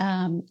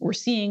 We're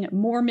seeing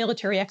more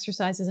military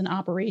exercises and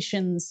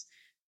operations,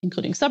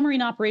 including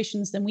submarine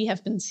operations, than we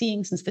have been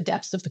seeing since the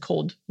depths of the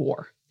Cold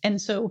War. And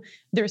so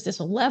there's this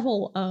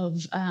level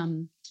of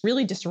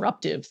really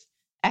disruptive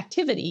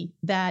activity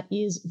that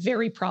is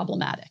very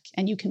problematic.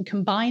 And you can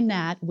combine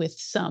that with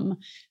some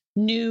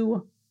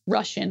new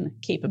Russian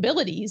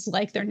capabilities,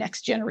 like their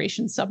next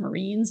generation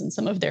submarines and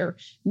some of their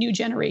new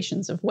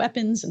generations of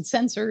weapons and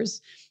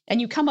sensors,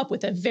 and you come up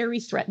with a very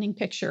threatening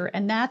picture.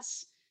 And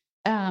that's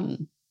a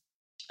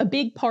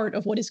big part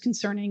of what is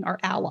concerning our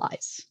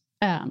allies.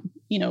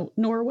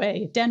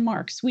 Norway,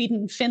 Denmark,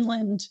 Sweden,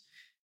 Finland,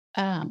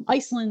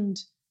 Iceland.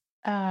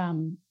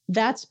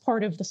 That's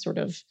part of the sort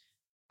of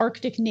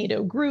Arctic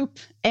NATO group.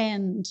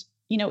 And,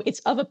 it's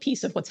of a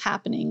piece of what's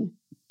happening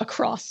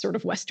across sort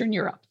of Western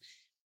Europe.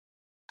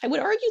 I would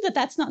argue that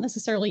that's not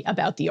necessarily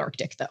about the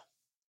Arctic, though.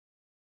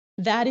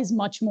 That is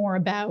much more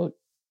about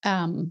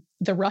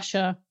the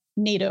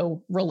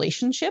Russia-NATO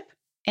relationship.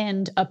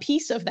 And a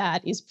piece of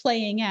that is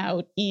playing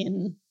out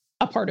in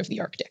a part of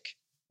the Arctic.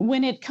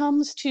 When it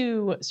comes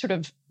to sort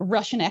of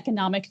Russian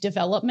economic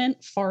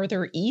development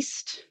farther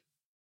east,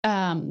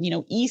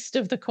 east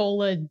of the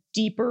Kola,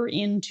 deeper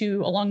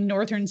along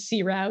northern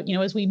sea route,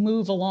 as we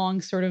move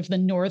along sort of the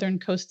northern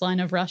coastline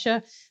of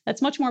Russia,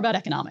 that's much more about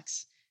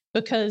economics.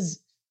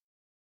 Because,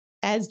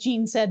 as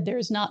Jean said,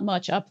 there's not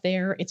much up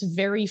there. It's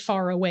very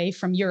far away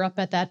from Europe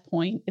at that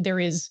point.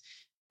 There's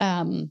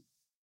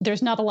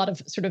not a lot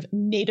of sort of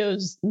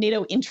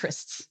NATO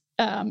interests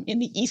in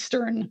the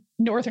eastern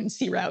northern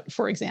sea route,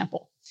 for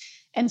example.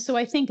 And so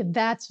I think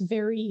it's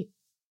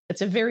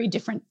a very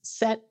different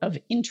set of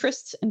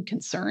interests and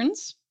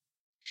concerns.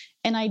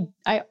 And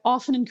I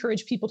often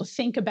encourage people to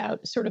think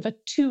about sort of a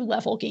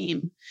two-level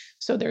game.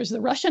 So there's the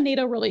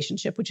Russia-NATO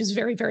relationship, which is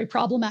very, very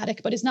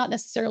problematic, but is not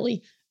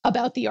necessarily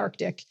about the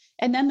Arctic.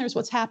 And then there's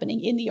what's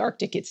happening in the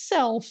Arctic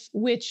itself,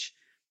 which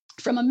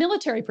From a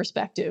military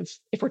perspective,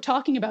 if we're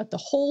talking about the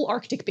whole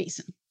Arctic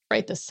basin,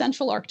 right, the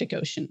central Arctic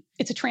Ocean,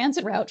 it's a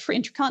transit route for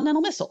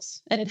intercontinental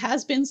missiles. And it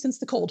has been since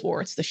the Cold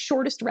War. It's the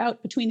shortest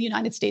route between the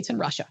United States and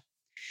Russia.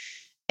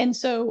 And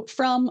so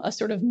from a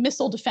sort of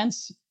missile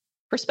defense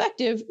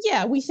perspective,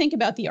 yeah, we think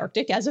about the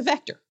Arctic as a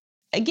vector.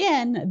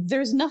 Again,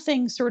 there's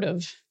nothing sort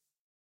of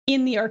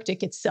in the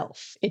Arctic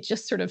itself. It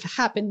just sort of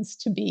happens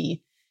to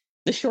be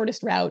the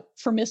shortest route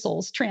for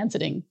missiles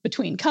transiting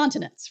between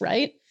continents,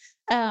 right?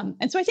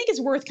 And so I think it's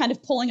worth kind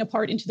of pulling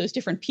apart into those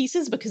different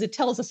pieces because it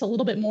tells us a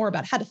little bit more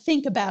about how to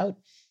think about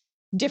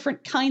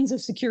different kinds of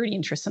security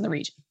interests in the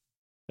region.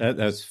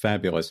 That's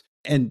fabulous.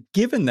 And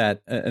given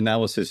that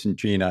analysis, and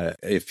Gina,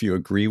 if you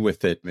agree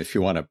with it, if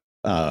you want to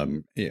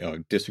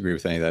disagree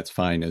with any, that's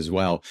fine as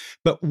well.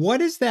 But what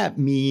does that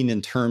mean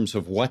in terms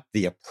of what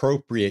the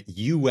appropriate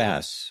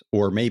U.S.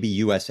 or maybe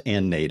U.S.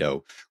 and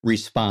NATO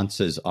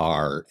responses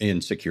are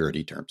in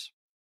security terms?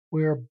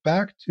 We're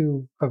back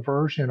to a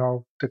version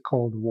of the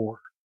Cold War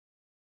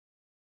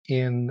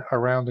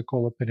around the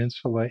Kola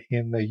Peninsula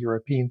in the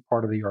European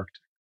part of the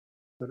Arctic,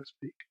 so to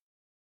speak,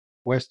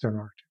 Western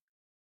Arctic.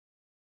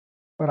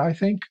 But I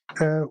think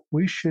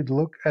we should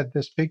look at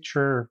this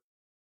picture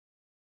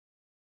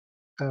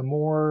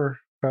more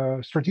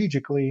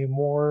strategically,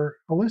 more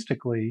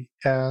holistically,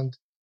 and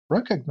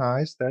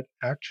recognize that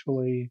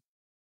actually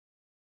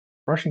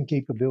Russian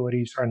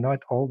capabilities are not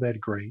all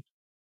that great.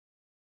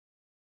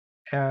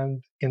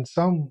 And in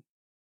some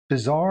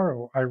bizarre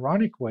or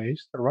ironic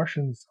ways, the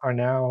Russians are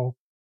now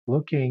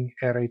looking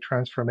at a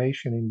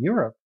transformation in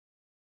Europe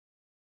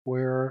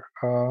where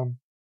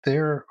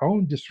their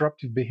own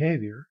disruptive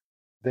behavior,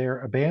 their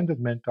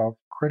abandonment of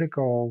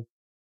critical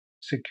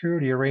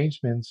security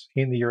arrangements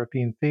in the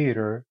European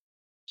theater,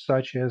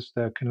 such as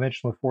the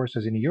Conventional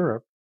Forces in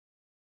Europe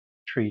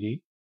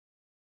Treaty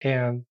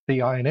and the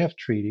INF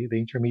Treaty, the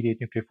Intermediate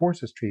Nuclear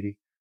Forces Treaty,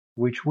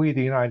 which we,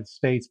 the United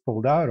States,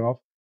 pulled out of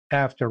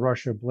after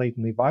Russia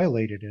blatantly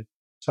violated it,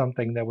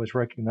 something that was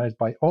recognized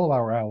by all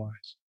our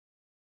allies,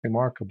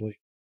 remarkably.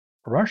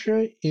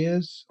 Russian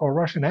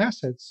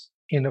assets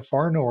in the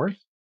far north,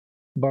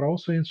 but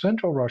also in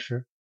central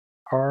Russia,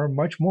 are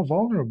much more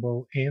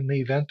vulnerable in the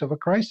event of a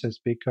crisis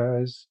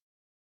because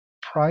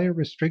prior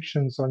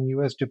restrictions on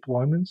U.S.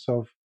 deployments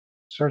of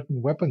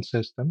certain weapon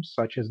systems,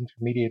 such as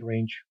intermediate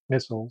range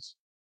missiles,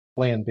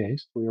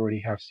 land-based, we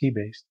already have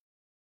sea-based,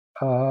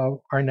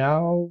 are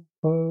now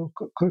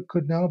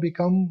could now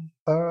become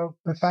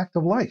a fact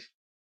of life.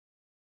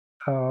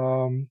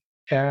 And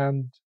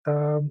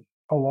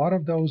a lot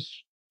of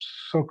those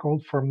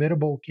so-called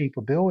formidable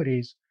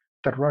capabilities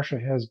that Russia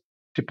has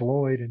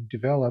deployed and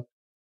developed,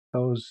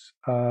 those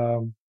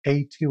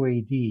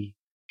A2AD,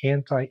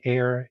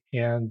 anti-air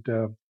and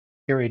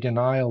area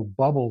denial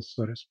bubbles,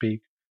 so to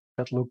speak,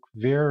 that look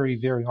very,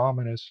 very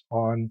ominous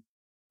on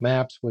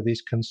maps with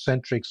these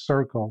concentric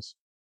circles.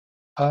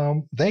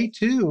 They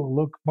too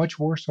look much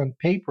worse on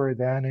paper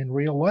than in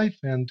real life.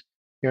 And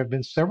there have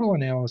been several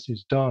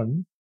analyses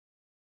done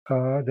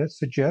that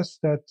suggest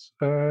that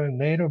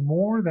NATO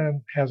more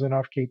than has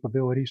enough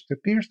capabilities to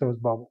pierce those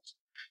bubbles.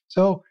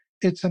 So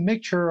it's a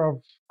mixture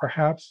of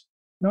perhaps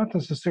not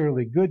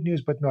necessarily good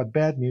news, but not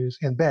bad news,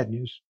 and bad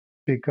news,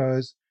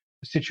 because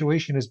the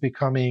situation is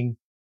becoming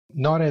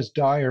not as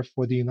dire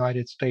for the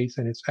United States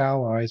and its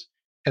allies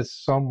as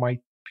some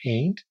might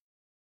paint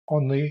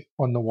on the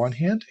one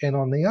hand, and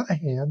on the other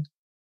hand,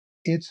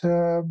 it's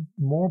a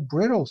more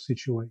brittle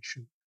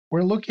situation.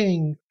 We're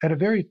looking at a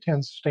very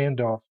tense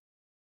standoff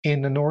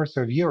in the north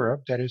of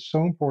Europe that is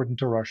so important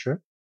to Russia,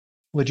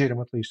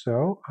 legitimately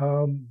so,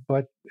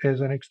 but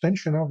as an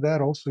extension of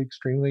that, also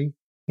extremely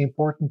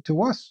important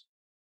to us.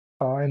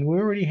 And we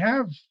already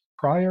have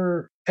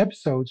prior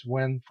episodes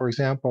when, for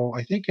example,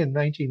 I think in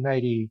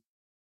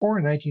 1994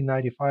 and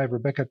 1995,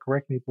 Rebecca,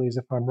 correct me please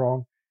if I'm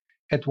wrong,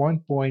 at one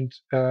point,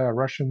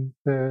 Russian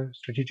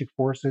strategic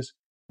forces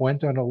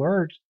went on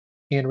alert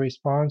in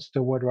response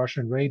to what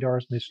Russian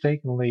radars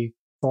mistakenly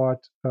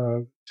thought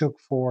took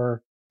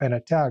for an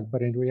attack,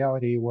 but in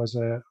reality was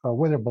a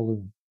weather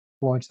balloon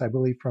launched, I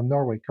believe, from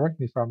Norway. Correct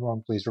me if I'm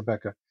wrong, please,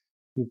 Rebecca.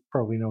 You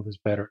probably know this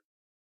better.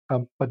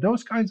 But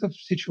those kinds of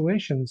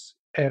situations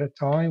at a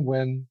time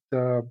when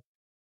the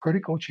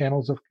critical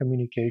channels of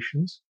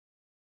communications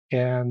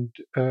and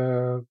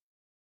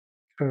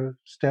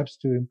steps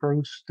to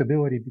improve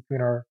stability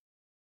between our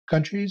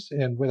countries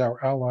and with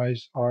our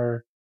allies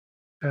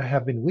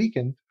have been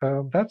weakened,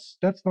 that's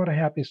not a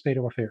happy state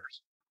of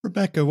affairs.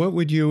 Rebecca, what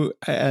would you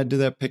add to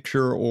that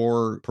picture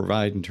or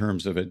provide in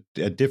terms of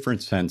a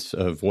different sense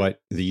of what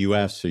the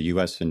U.S. or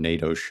U.S. and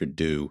NATO should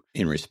do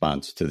in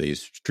response to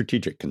these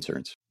strategic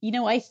concerns?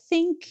 I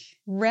think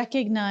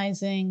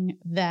recognizing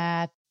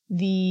that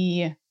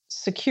the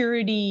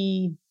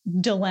security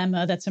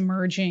dilemma that's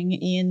emerging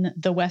in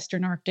the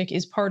Western Arctic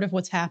is part of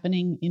what's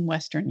happening in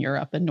Western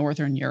Europe and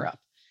Northern Europe.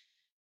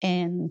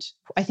 And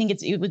I think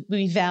it would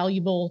be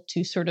valuable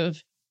to sort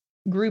of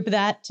group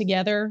that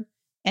together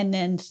and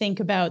then think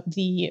about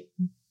the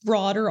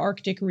broader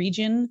Arctic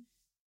region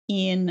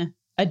in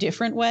a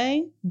different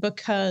way,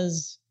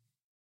 because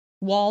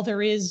while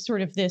there is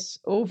sort of this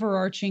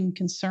overarching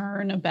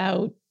concern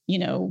about,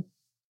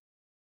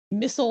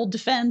 missile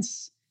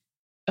defense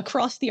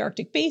across the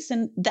Arctic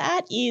basin,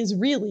 that is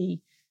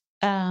really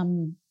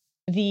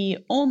the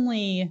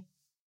only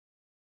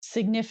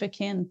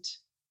significant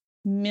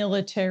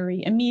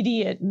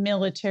immediate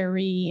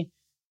military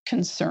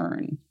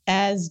concern.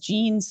 As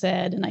Jean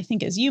said, and I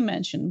think as you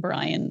mentioned,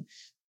 Brian,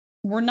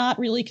 we're not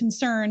really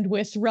concerned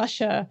with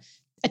Russia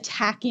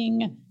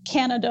attacking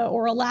Canada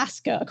or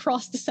Alaska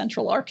across the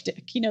central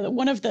Arctic.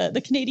 One of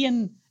the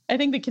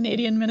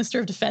Canadian Minister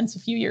of Defense a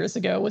few years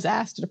ago was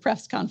asked at a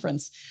press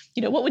conference,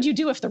 what would you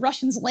do if the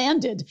Russians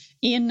landed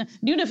in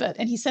Nunavut?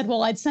 And he said,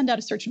 well, I'd send out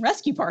a search and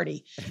rescue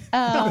party.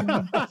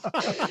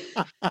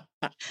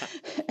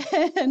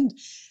 And,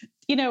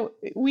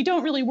 we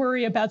don't really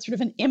worry about sort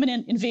of an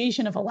imminent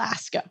invasion of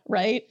Alaska,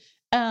 right?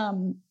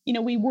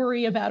 We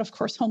worry about, of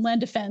course,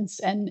 homeland defense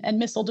and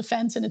missile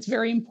defense. And it's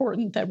very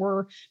important that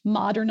we're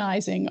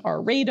modernizing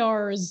our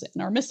radars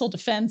and our missile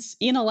defense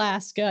in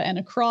Alaska and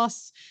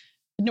across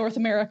North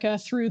America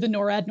through the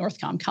NORAD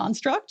Northcom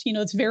construct.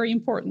 It's very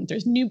important.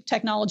 There's new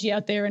technology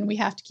out there and we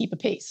have to keep a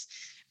pace.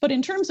 But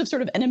in terms of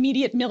sort of an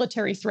immediate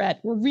military threat,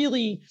 we're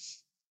really,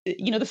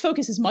 the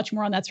focus is much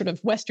more on that sort of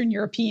Western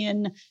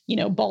European,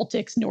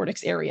 Baltics,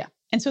 Nordics area.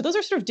 And so those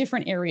are sort of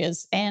different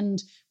areas.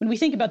 And when we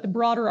think about the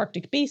broader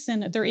Arctic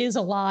basin, there is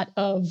a lot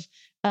of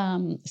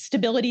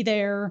stability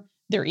there.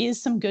 There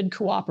is some good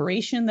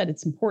cooperation that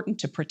it's important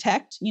to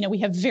protect. We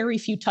have very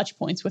few touch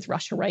points with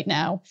Russia right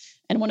now.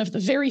 And one of the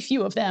very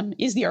few of them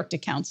is the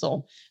Arctic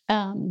Council.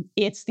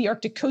 It's the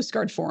Arctic Coast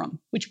Guard Forum,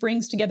 which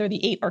brings together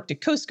the 8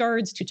 Arctic Coast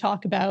Guards to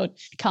talk about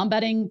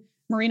combating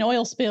marine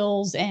oil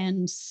spills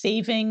and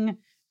saving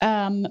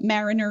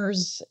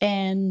mariners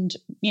and,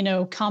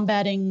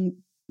 combating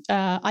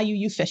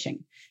IUU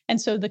fishing. And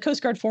so the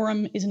Coast Guard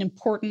Forum is an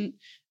important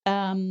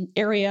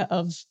area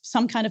of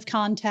some kind of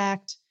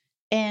contact.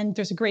 And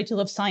there's a great deal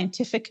of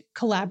scientific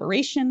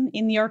collaboration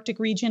in the Arctic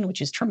region,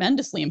 which is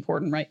tremendously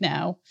important right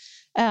now.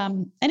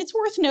 And it's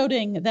worth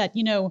noting that,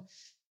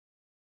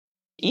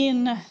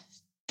 in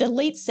the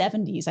late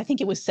 70s, I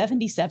think it was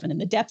 77, in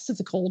the depths of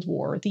the Cold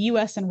War, the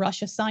US and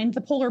Russia signed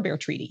the Polar Bear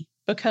Treaty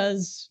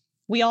because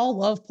we all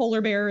love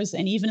polar bears.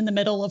 And even in the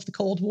middle of the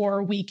Cold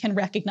War, we can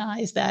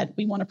recognize that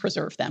we want to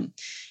preserve them.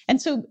 And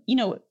so,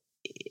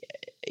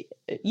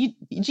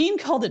 Jean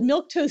called it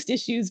milquetoast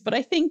issues, but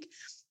I think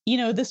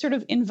the sort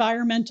of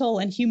environmental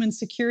and human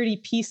security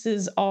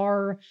pieces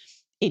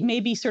it may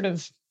be sort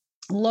of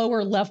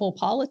lower level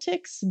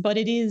politics, but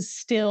it is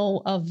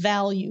still of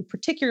value,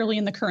 particularly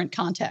in the current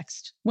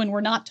context when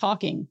we're not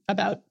talking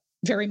about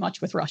very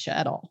much with Russia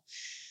at all.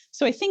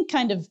 So I think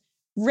kind of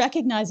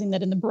recognizing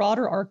that in the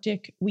broader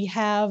Arctic, we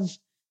have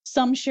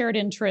some shared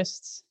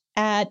interests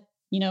at,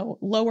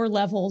 lower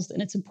levels,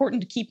 and it's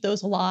important to keep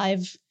those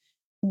alive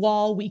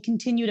while we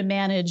continue to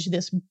manage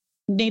this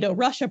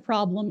NATO-Russia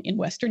problem in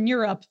Western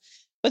Europe,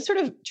 but sort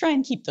of try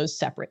and keep those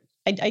separate.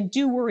 I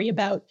do worry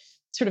about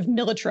sort of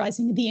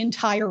militarizing the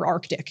entire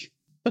Arctic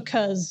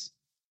because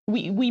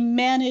we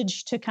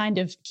managed to kind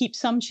of keep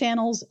some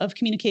channels of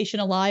communication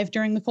alive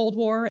during the Cold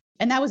War.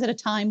 And that was at a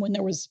time when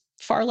there was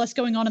far less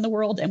going on in the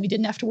world and we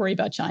didn't have to worry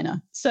about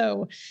China.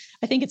 So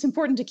I think it's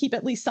important to keep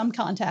at least some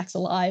contacts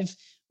alive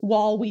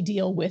while we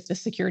deal with the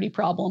security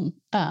problem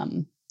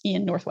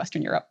in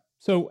Northwestern Europe.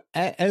 So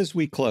as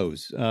we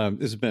close, this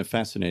has been a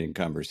fascinating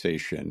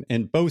conversation,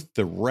 and both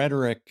the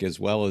rhetoric as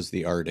well as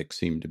the Arctic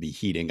seem to be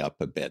heating up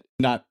a bit,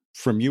 not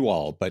from you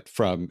all, but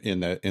from in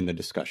the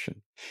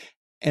discussion.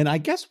 And I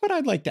guess what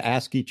I'd like to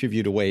ask each of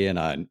you to weigh in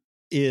on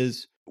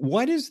is,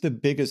 what is the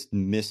biggest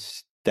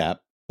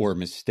misstep or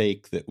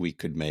mistake that we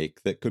could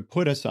make that could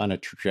put us on a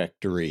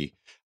trajectory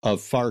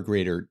of far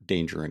greater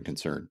danger and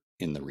concern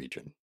in the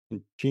region?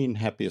 And Jean,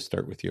 happy to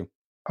start with you.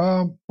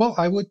 Well,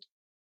 I would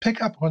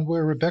pick up on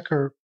where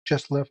Rebecca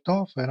just left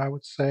off, and I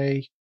would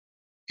say,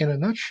 in a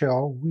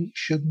nutshell, we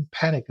shouldn't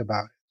panic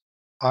about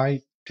it.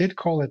 I did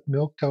call it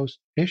milquetoast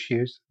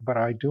issues, but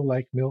I do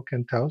like milk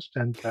and toast,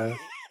 and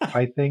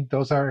I think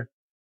those are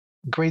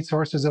great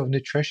sources of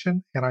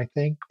nutrition, and I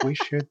think we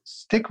should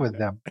stick with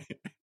them.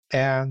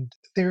 And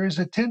there is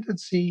a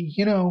tendency,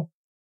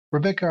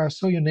 Rebecca, I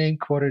saw your name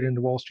quoted in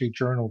the Wall Street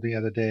Journal the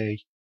other day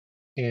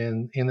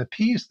in a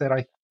piece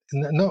that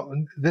no,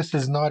 this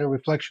is not a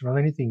reflection on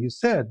anything you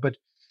said, but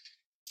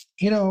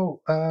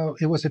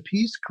it was a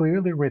piece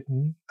clearly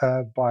written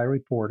by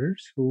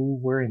reporters who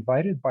were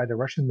invited by the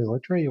Russian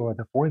military or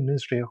the foreign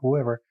ministry or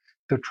whoever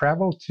to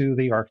travel to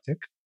the Arctic.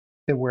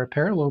 There were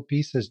parallel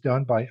pieces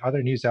done by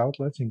other news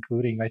outlets,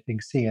 including, I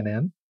think,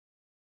 CNN.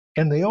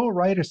 And they all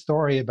write a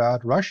story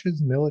about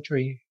Russia's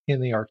military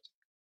in the Arctic,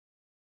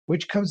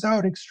 which comes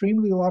out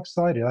extremely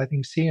lopsided. I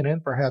think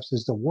CNN perhaps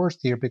is the worst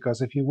here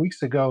because a few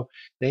weeks ago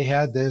they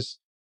had this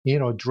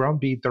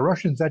drumbeat. The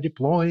Russians are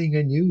deploying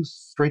a new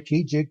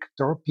strategic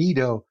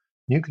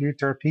nuclear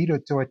torpedo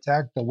to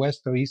attack the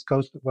west or east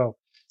coast,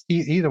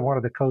 either one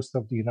of the coasts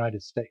of the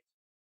United States.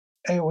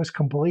 It was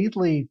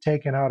completely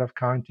taken out of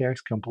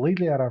context,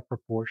 completely out of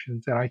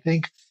proportions. And I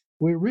think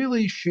we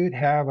really should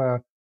have a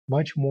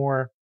much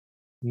more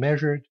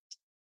measured,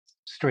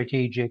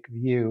 strategic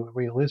view,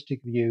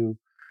 realistic view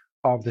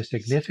of the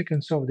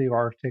significance of the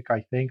Arctic.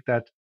 I think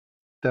that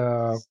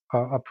the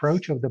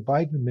approach of the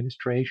Biden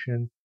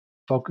administration,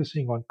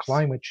 focusing on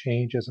climate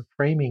change as a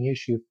framing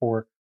issue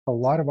for a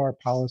lot of our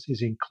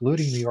policies,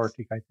 including the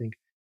Arctic, I think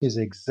is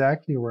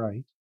exactly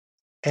right.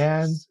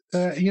 And,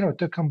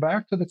 to come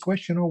back to the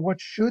question of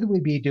what should we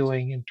be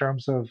doing in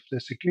terms of the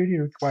security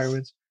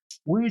requirements,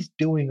 we're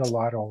doing a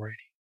lot already.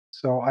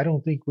 So I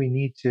don't think we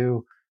need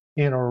to,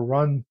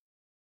 run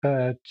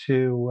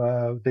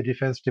to the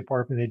Defense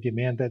Department and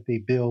demand that they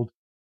build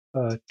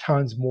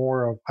tons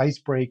more of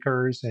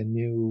icebreakers and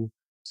new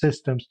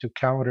systems to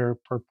counter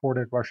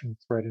purported Russian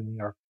threat in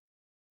the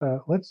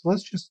Arctic.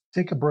 Let's just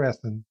take a breath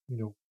and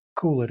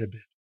cool it a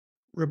bit.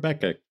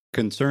 Rebecca,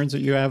 concerns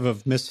that you have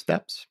of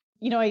missteps?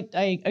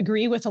 I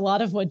agree with a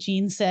lot of what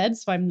Jean said,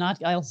 so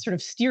I'll sort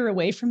of steer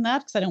away from that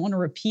because I don't want to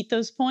repeat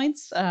those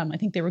points. I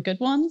think they were good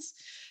ones.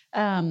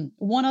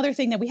 One other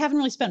thing that we haven't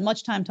really spent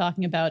much time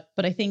talking about,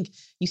 but I think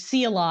you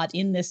see a lot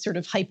in this sort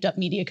of hyped up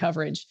media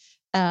coverage,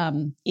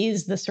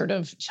 is the sort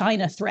of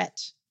China threat.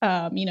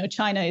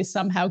 China is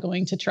somehow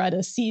going to try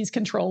to seize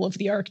control of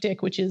the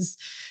Arctic, which is,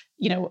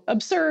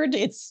 absurd.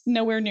 It's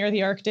nowhere near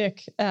the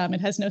Arctic.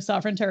 It has no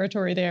sovereign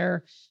territory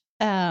there.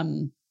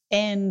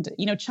 And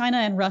China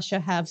and Russia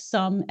have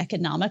some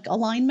economic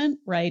alignment,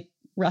 right?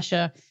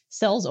 Russia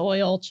sells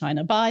oil,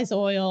 China buys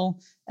oil.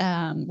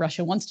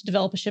 Russia wants to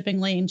develop a shipping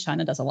lane.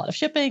 China does a lot of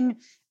shipping,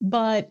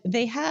 but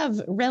they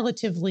have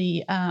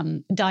relatively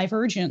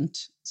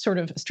divergent sort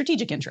of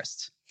strategic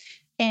interests.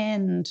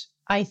 And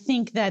I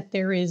think that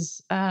there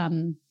is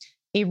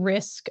a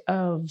risk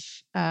of,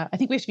 I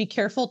think we have to be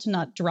careful to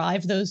not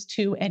drive those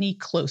two any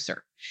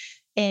closer.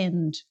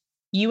 And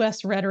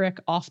US rhetoric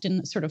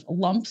often sort of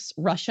lumps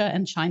Russia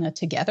and China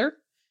together.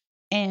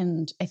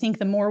 And I think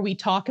the more we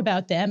talk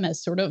about them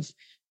as sort of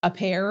a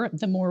pair,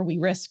 the more we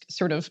risk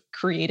sort of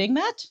creating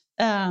that.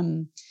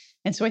 And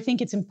so I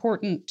think it's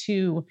important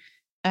to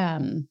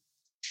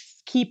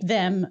keep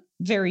them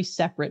very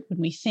separate when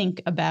we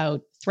think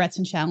about threats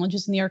and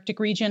challenges in the Arctic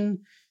region.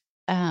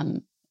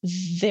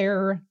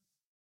 They're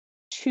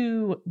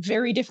two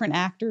very different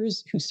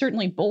actors who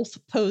certainly both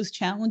pose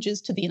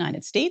challenges to the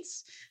United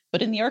States.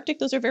 But in the Arctic,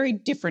 those are very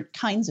different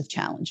kinds of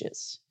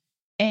challenges.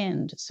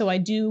 And so I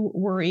do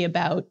worry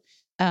about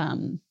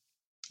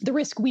the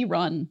risk we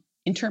run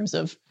in terms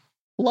of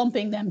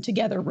lumping them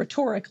together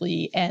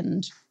rhetorically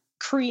and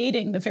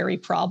creating the very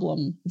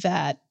problem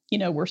that,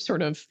 we're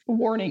sort of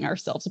warning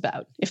ourselves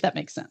about, if that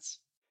makes sense.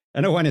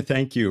 And I want to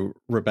thank you,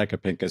 Rebecca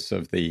Pincus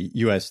of the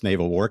U.S.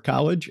 Naval War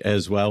College,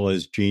 as well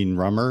as Jean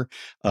Rummer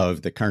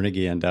of the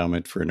Carnegie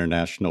Endowment for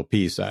International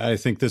Peace. I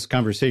think this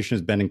conversation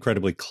has been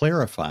incredibly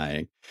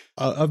clarifying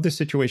of the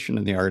situation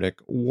in the Arctic,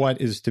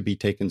 what is to be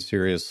taken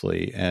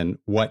seriously, and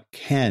what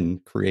can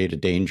create a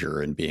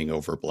danger in being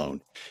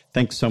overblown.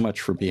 Thanks so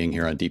much for being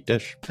here on Deep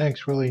Dish.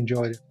 Thanks, really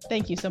enjoyed it.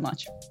 Thank you so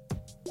much.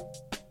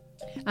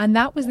 And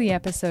that was the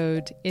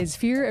episode, Is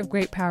Fear of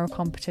Great Power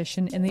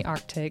Competition in the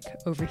Arctic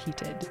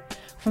Overheated?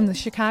 From the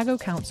Chicago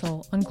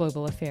Council on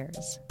Global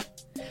Affairs.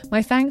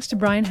 My thanks to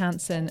Brian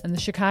Hansen and the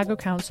Chicago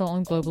Council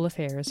on Global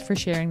Affairs for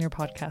sharing their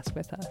podcast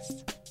with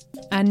us.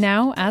 And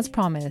now, as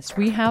promised,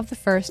 we have the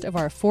first of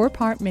our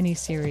 4-part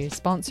mini-series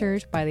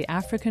sponsored by the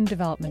African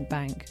Development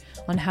Bank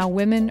on how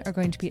women are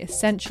going to be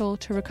essential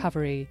to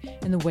recovery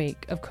in the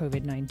wake of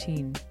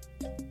COVID-19.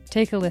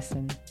 Take a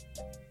listen.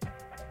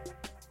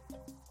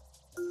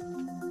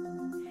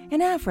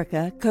 In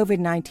Africa,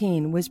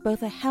 COVID-19 was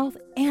both a health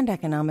and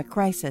economic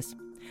crisis.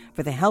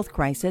 For the health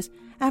crisis,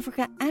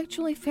 Africa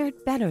actually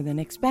fared better than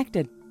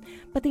expected.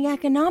 But the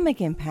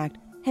economic impact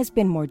has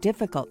been more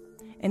difficult,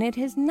 and it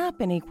has not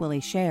been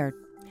equally shared.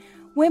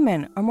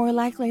 Women are more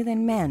likely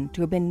than men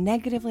to have been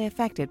negatively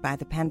affected by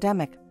the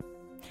pandemic.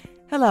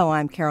 Hello,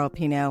 I'm Carol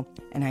Pino,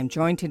 and I'm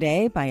joined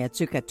today by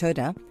Atsuka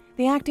Toda,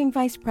 the Acting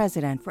Vice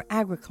President for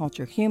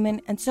Agriculture,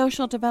 Human, and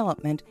Social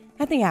Development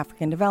at the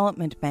African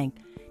Development Bank,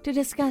 to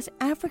discuss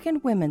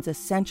African women's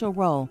essential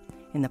role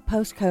in the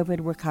post-COVID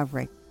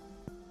recovery.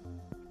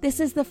 This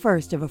is the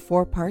first of a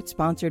 4-part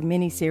sponsored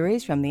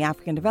mini-series from the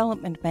African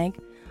Development Bank,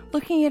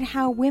 looking at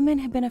how women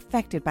have been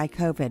affected by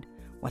COVID,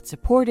 what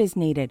support is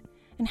needed,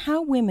 and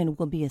how women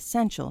will be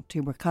essential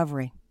to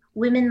recovery.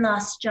 Women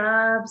lost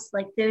jobs,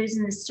 like those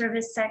in the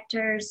service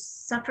sectors,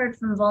 suffered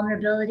from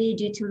vulnerability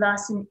due to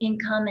loss in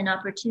income and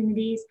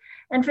opportunities.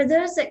 And for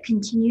those that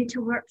continue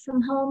to work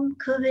from home,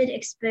 COVID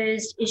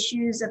exposed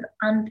issues of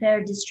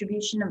unfair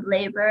distribution of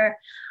labor,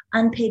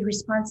 unpaid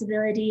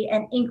responsibility,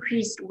 and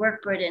increased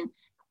work burden.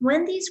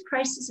 When these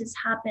crises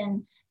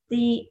happen,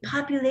 the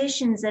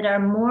populations that are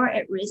more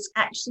at risk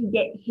actually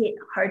get hit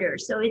harder.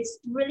 So it's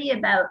really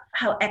about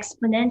how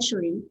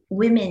exponentially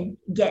women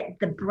get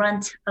the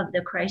brunt of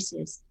the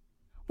crisis.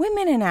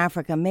 Women in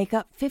Africa make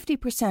up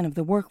 50% of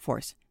the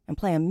workforce and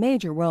play a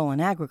major role in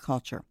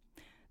agriculture.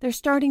 They're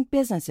starting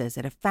businesses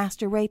at a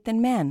faster rate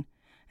than men,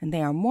 and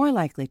they are more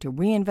likely to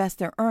reinvest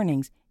their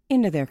earnings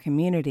into their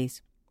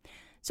communities.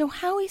 So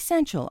how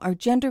essential are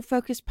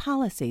gender-focused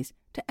policies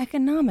to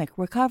economic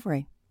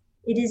recovery?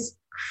 It is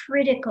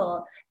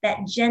critical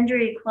that gender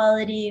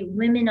equality,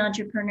 women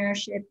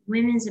entrepreneurship,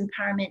 women's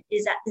empowerment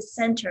is at the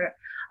center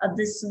of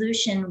the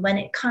solution when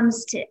it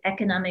comes to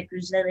economic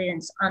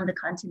resilience on the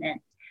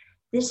continent.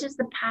 This is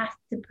the path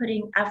to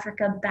putting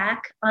Africa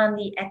back on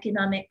the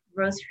economic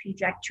growth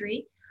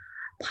trajectory.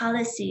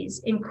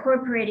 Policies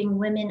incorporating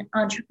women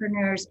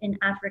entrepreneurs in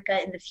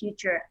Africa in the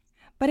future.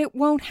 But it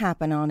won't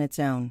happen on its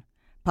own.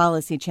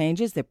 Policy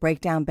changes that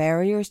break down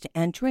barriers to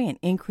entry and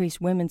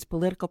increase women's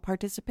political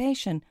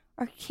participation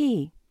are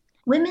key.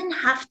 Women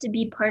have to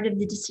be part of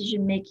the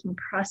decision-making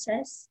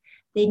process.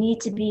 They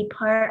need to be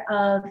part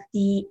of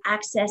the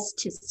access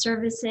to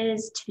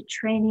services, to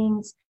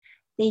trainings.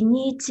 They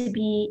need to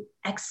be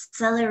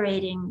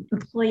accelerating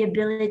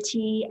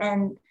employability,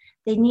 and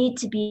they need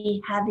to be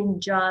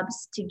having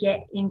jobs to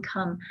get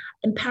income.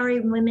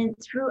 Empowering women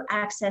through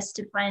access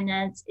to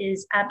finance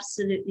is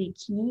absolutely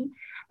key,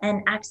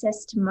 and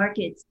access to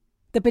markets.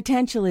 The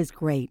potential is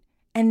great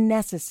and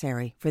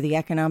necessary for the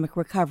economic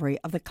recovery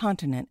of the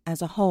continent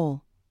as a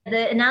whole.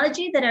 The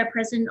analogy that our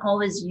president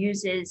always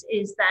uses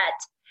is that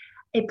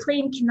a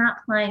plane cannot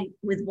fly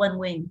with one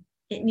wing.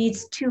 It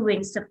needs two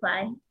wings to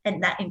fly,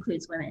 and that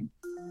includes women.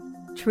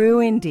 True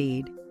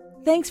indeed.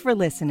 Thanks for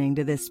listening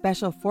to this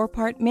special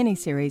 4-part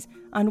miniseries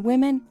on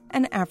women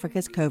and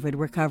Africa's COVID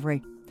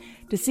recovery.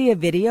 To see a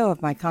video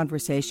of my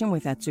conversation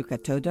with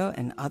Atsuka Todo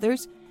and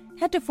others,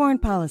 head to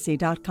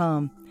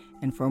foreignpolicy.com.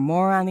 And for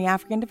more on the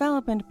African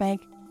Development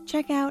Bank,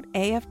 check out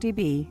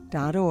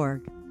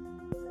afdb.org.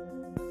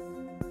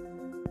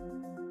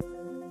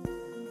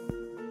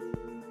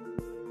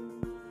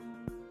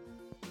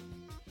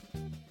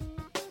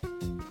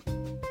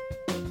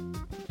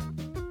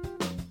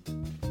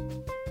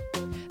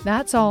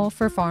 That's all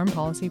for Foreign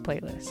Policy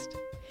Playlist.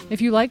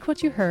 If you like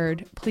what you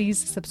heard, please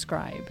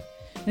subscribe.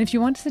 And if you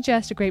want to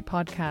suggest a great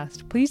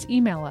podcast, please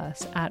email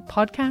us at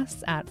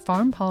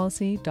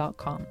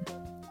podcasts@foreignpolicy.com.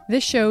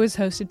 This show is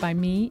hosted by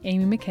me,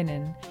 Amy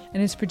McKinnon,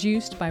 and is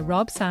produced by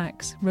Rob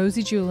Sachs,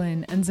 Rosie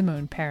Julin, and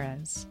Simone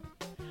Perez.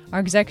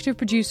 Our executive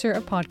producer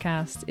of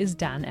podcasts is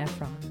Dan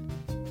Efron.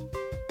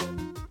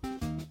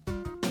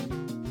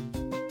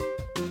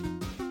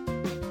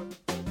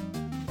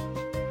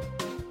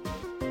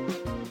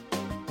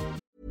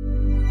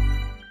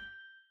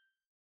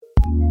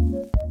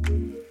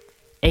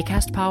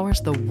 Acast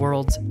powers the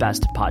world's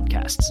best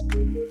podcasts.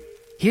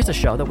 Here's a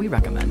show that we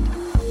recommend.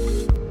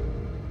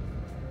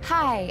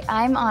 Hi,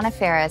 I'm Anna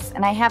Faris,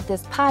 and I have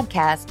this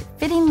podcast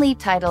fittingly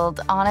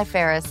titled Anna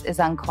Faris is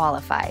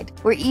Unqualified,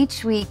 where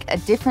each week a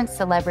different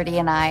celebrity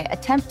and I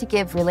attempt to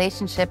give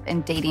relationship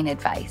and dating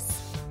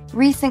advice.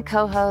 Recent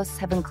co-hosts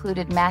have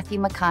included Matthew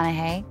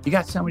McConaughey. You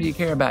got somebody you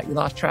care about, you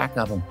lost track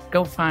of them.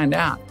 Go find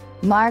out.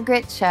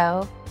 Margaret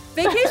Cho.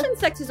 Vacation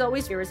sex is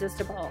always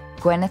irresistible.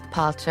 Gwyneth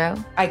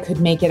Paltrow. I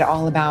could make it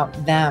all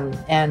about them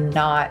and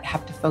not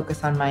have to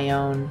focus on my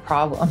own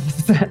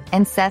problems.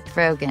 And Seth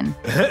Rogen.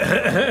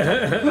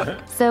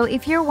 So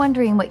if you're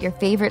wondering what your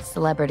favorite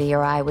celebrity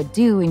or I would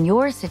do in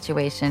your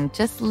situation,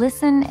 just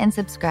listen and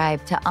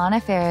subscribe to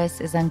Anna Faris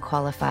is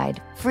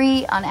Unqualified.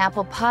 Free on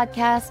Apple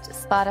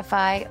Podcasts,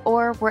 Spotify,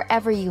 or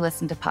wherever you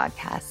listen to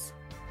podcasts.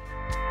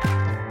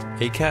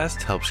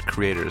 Acast helps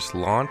creators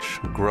launch,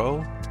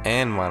 grow,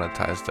 and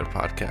monetize their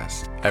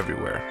podcasts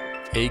everywhere.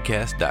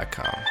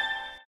 Acast.com.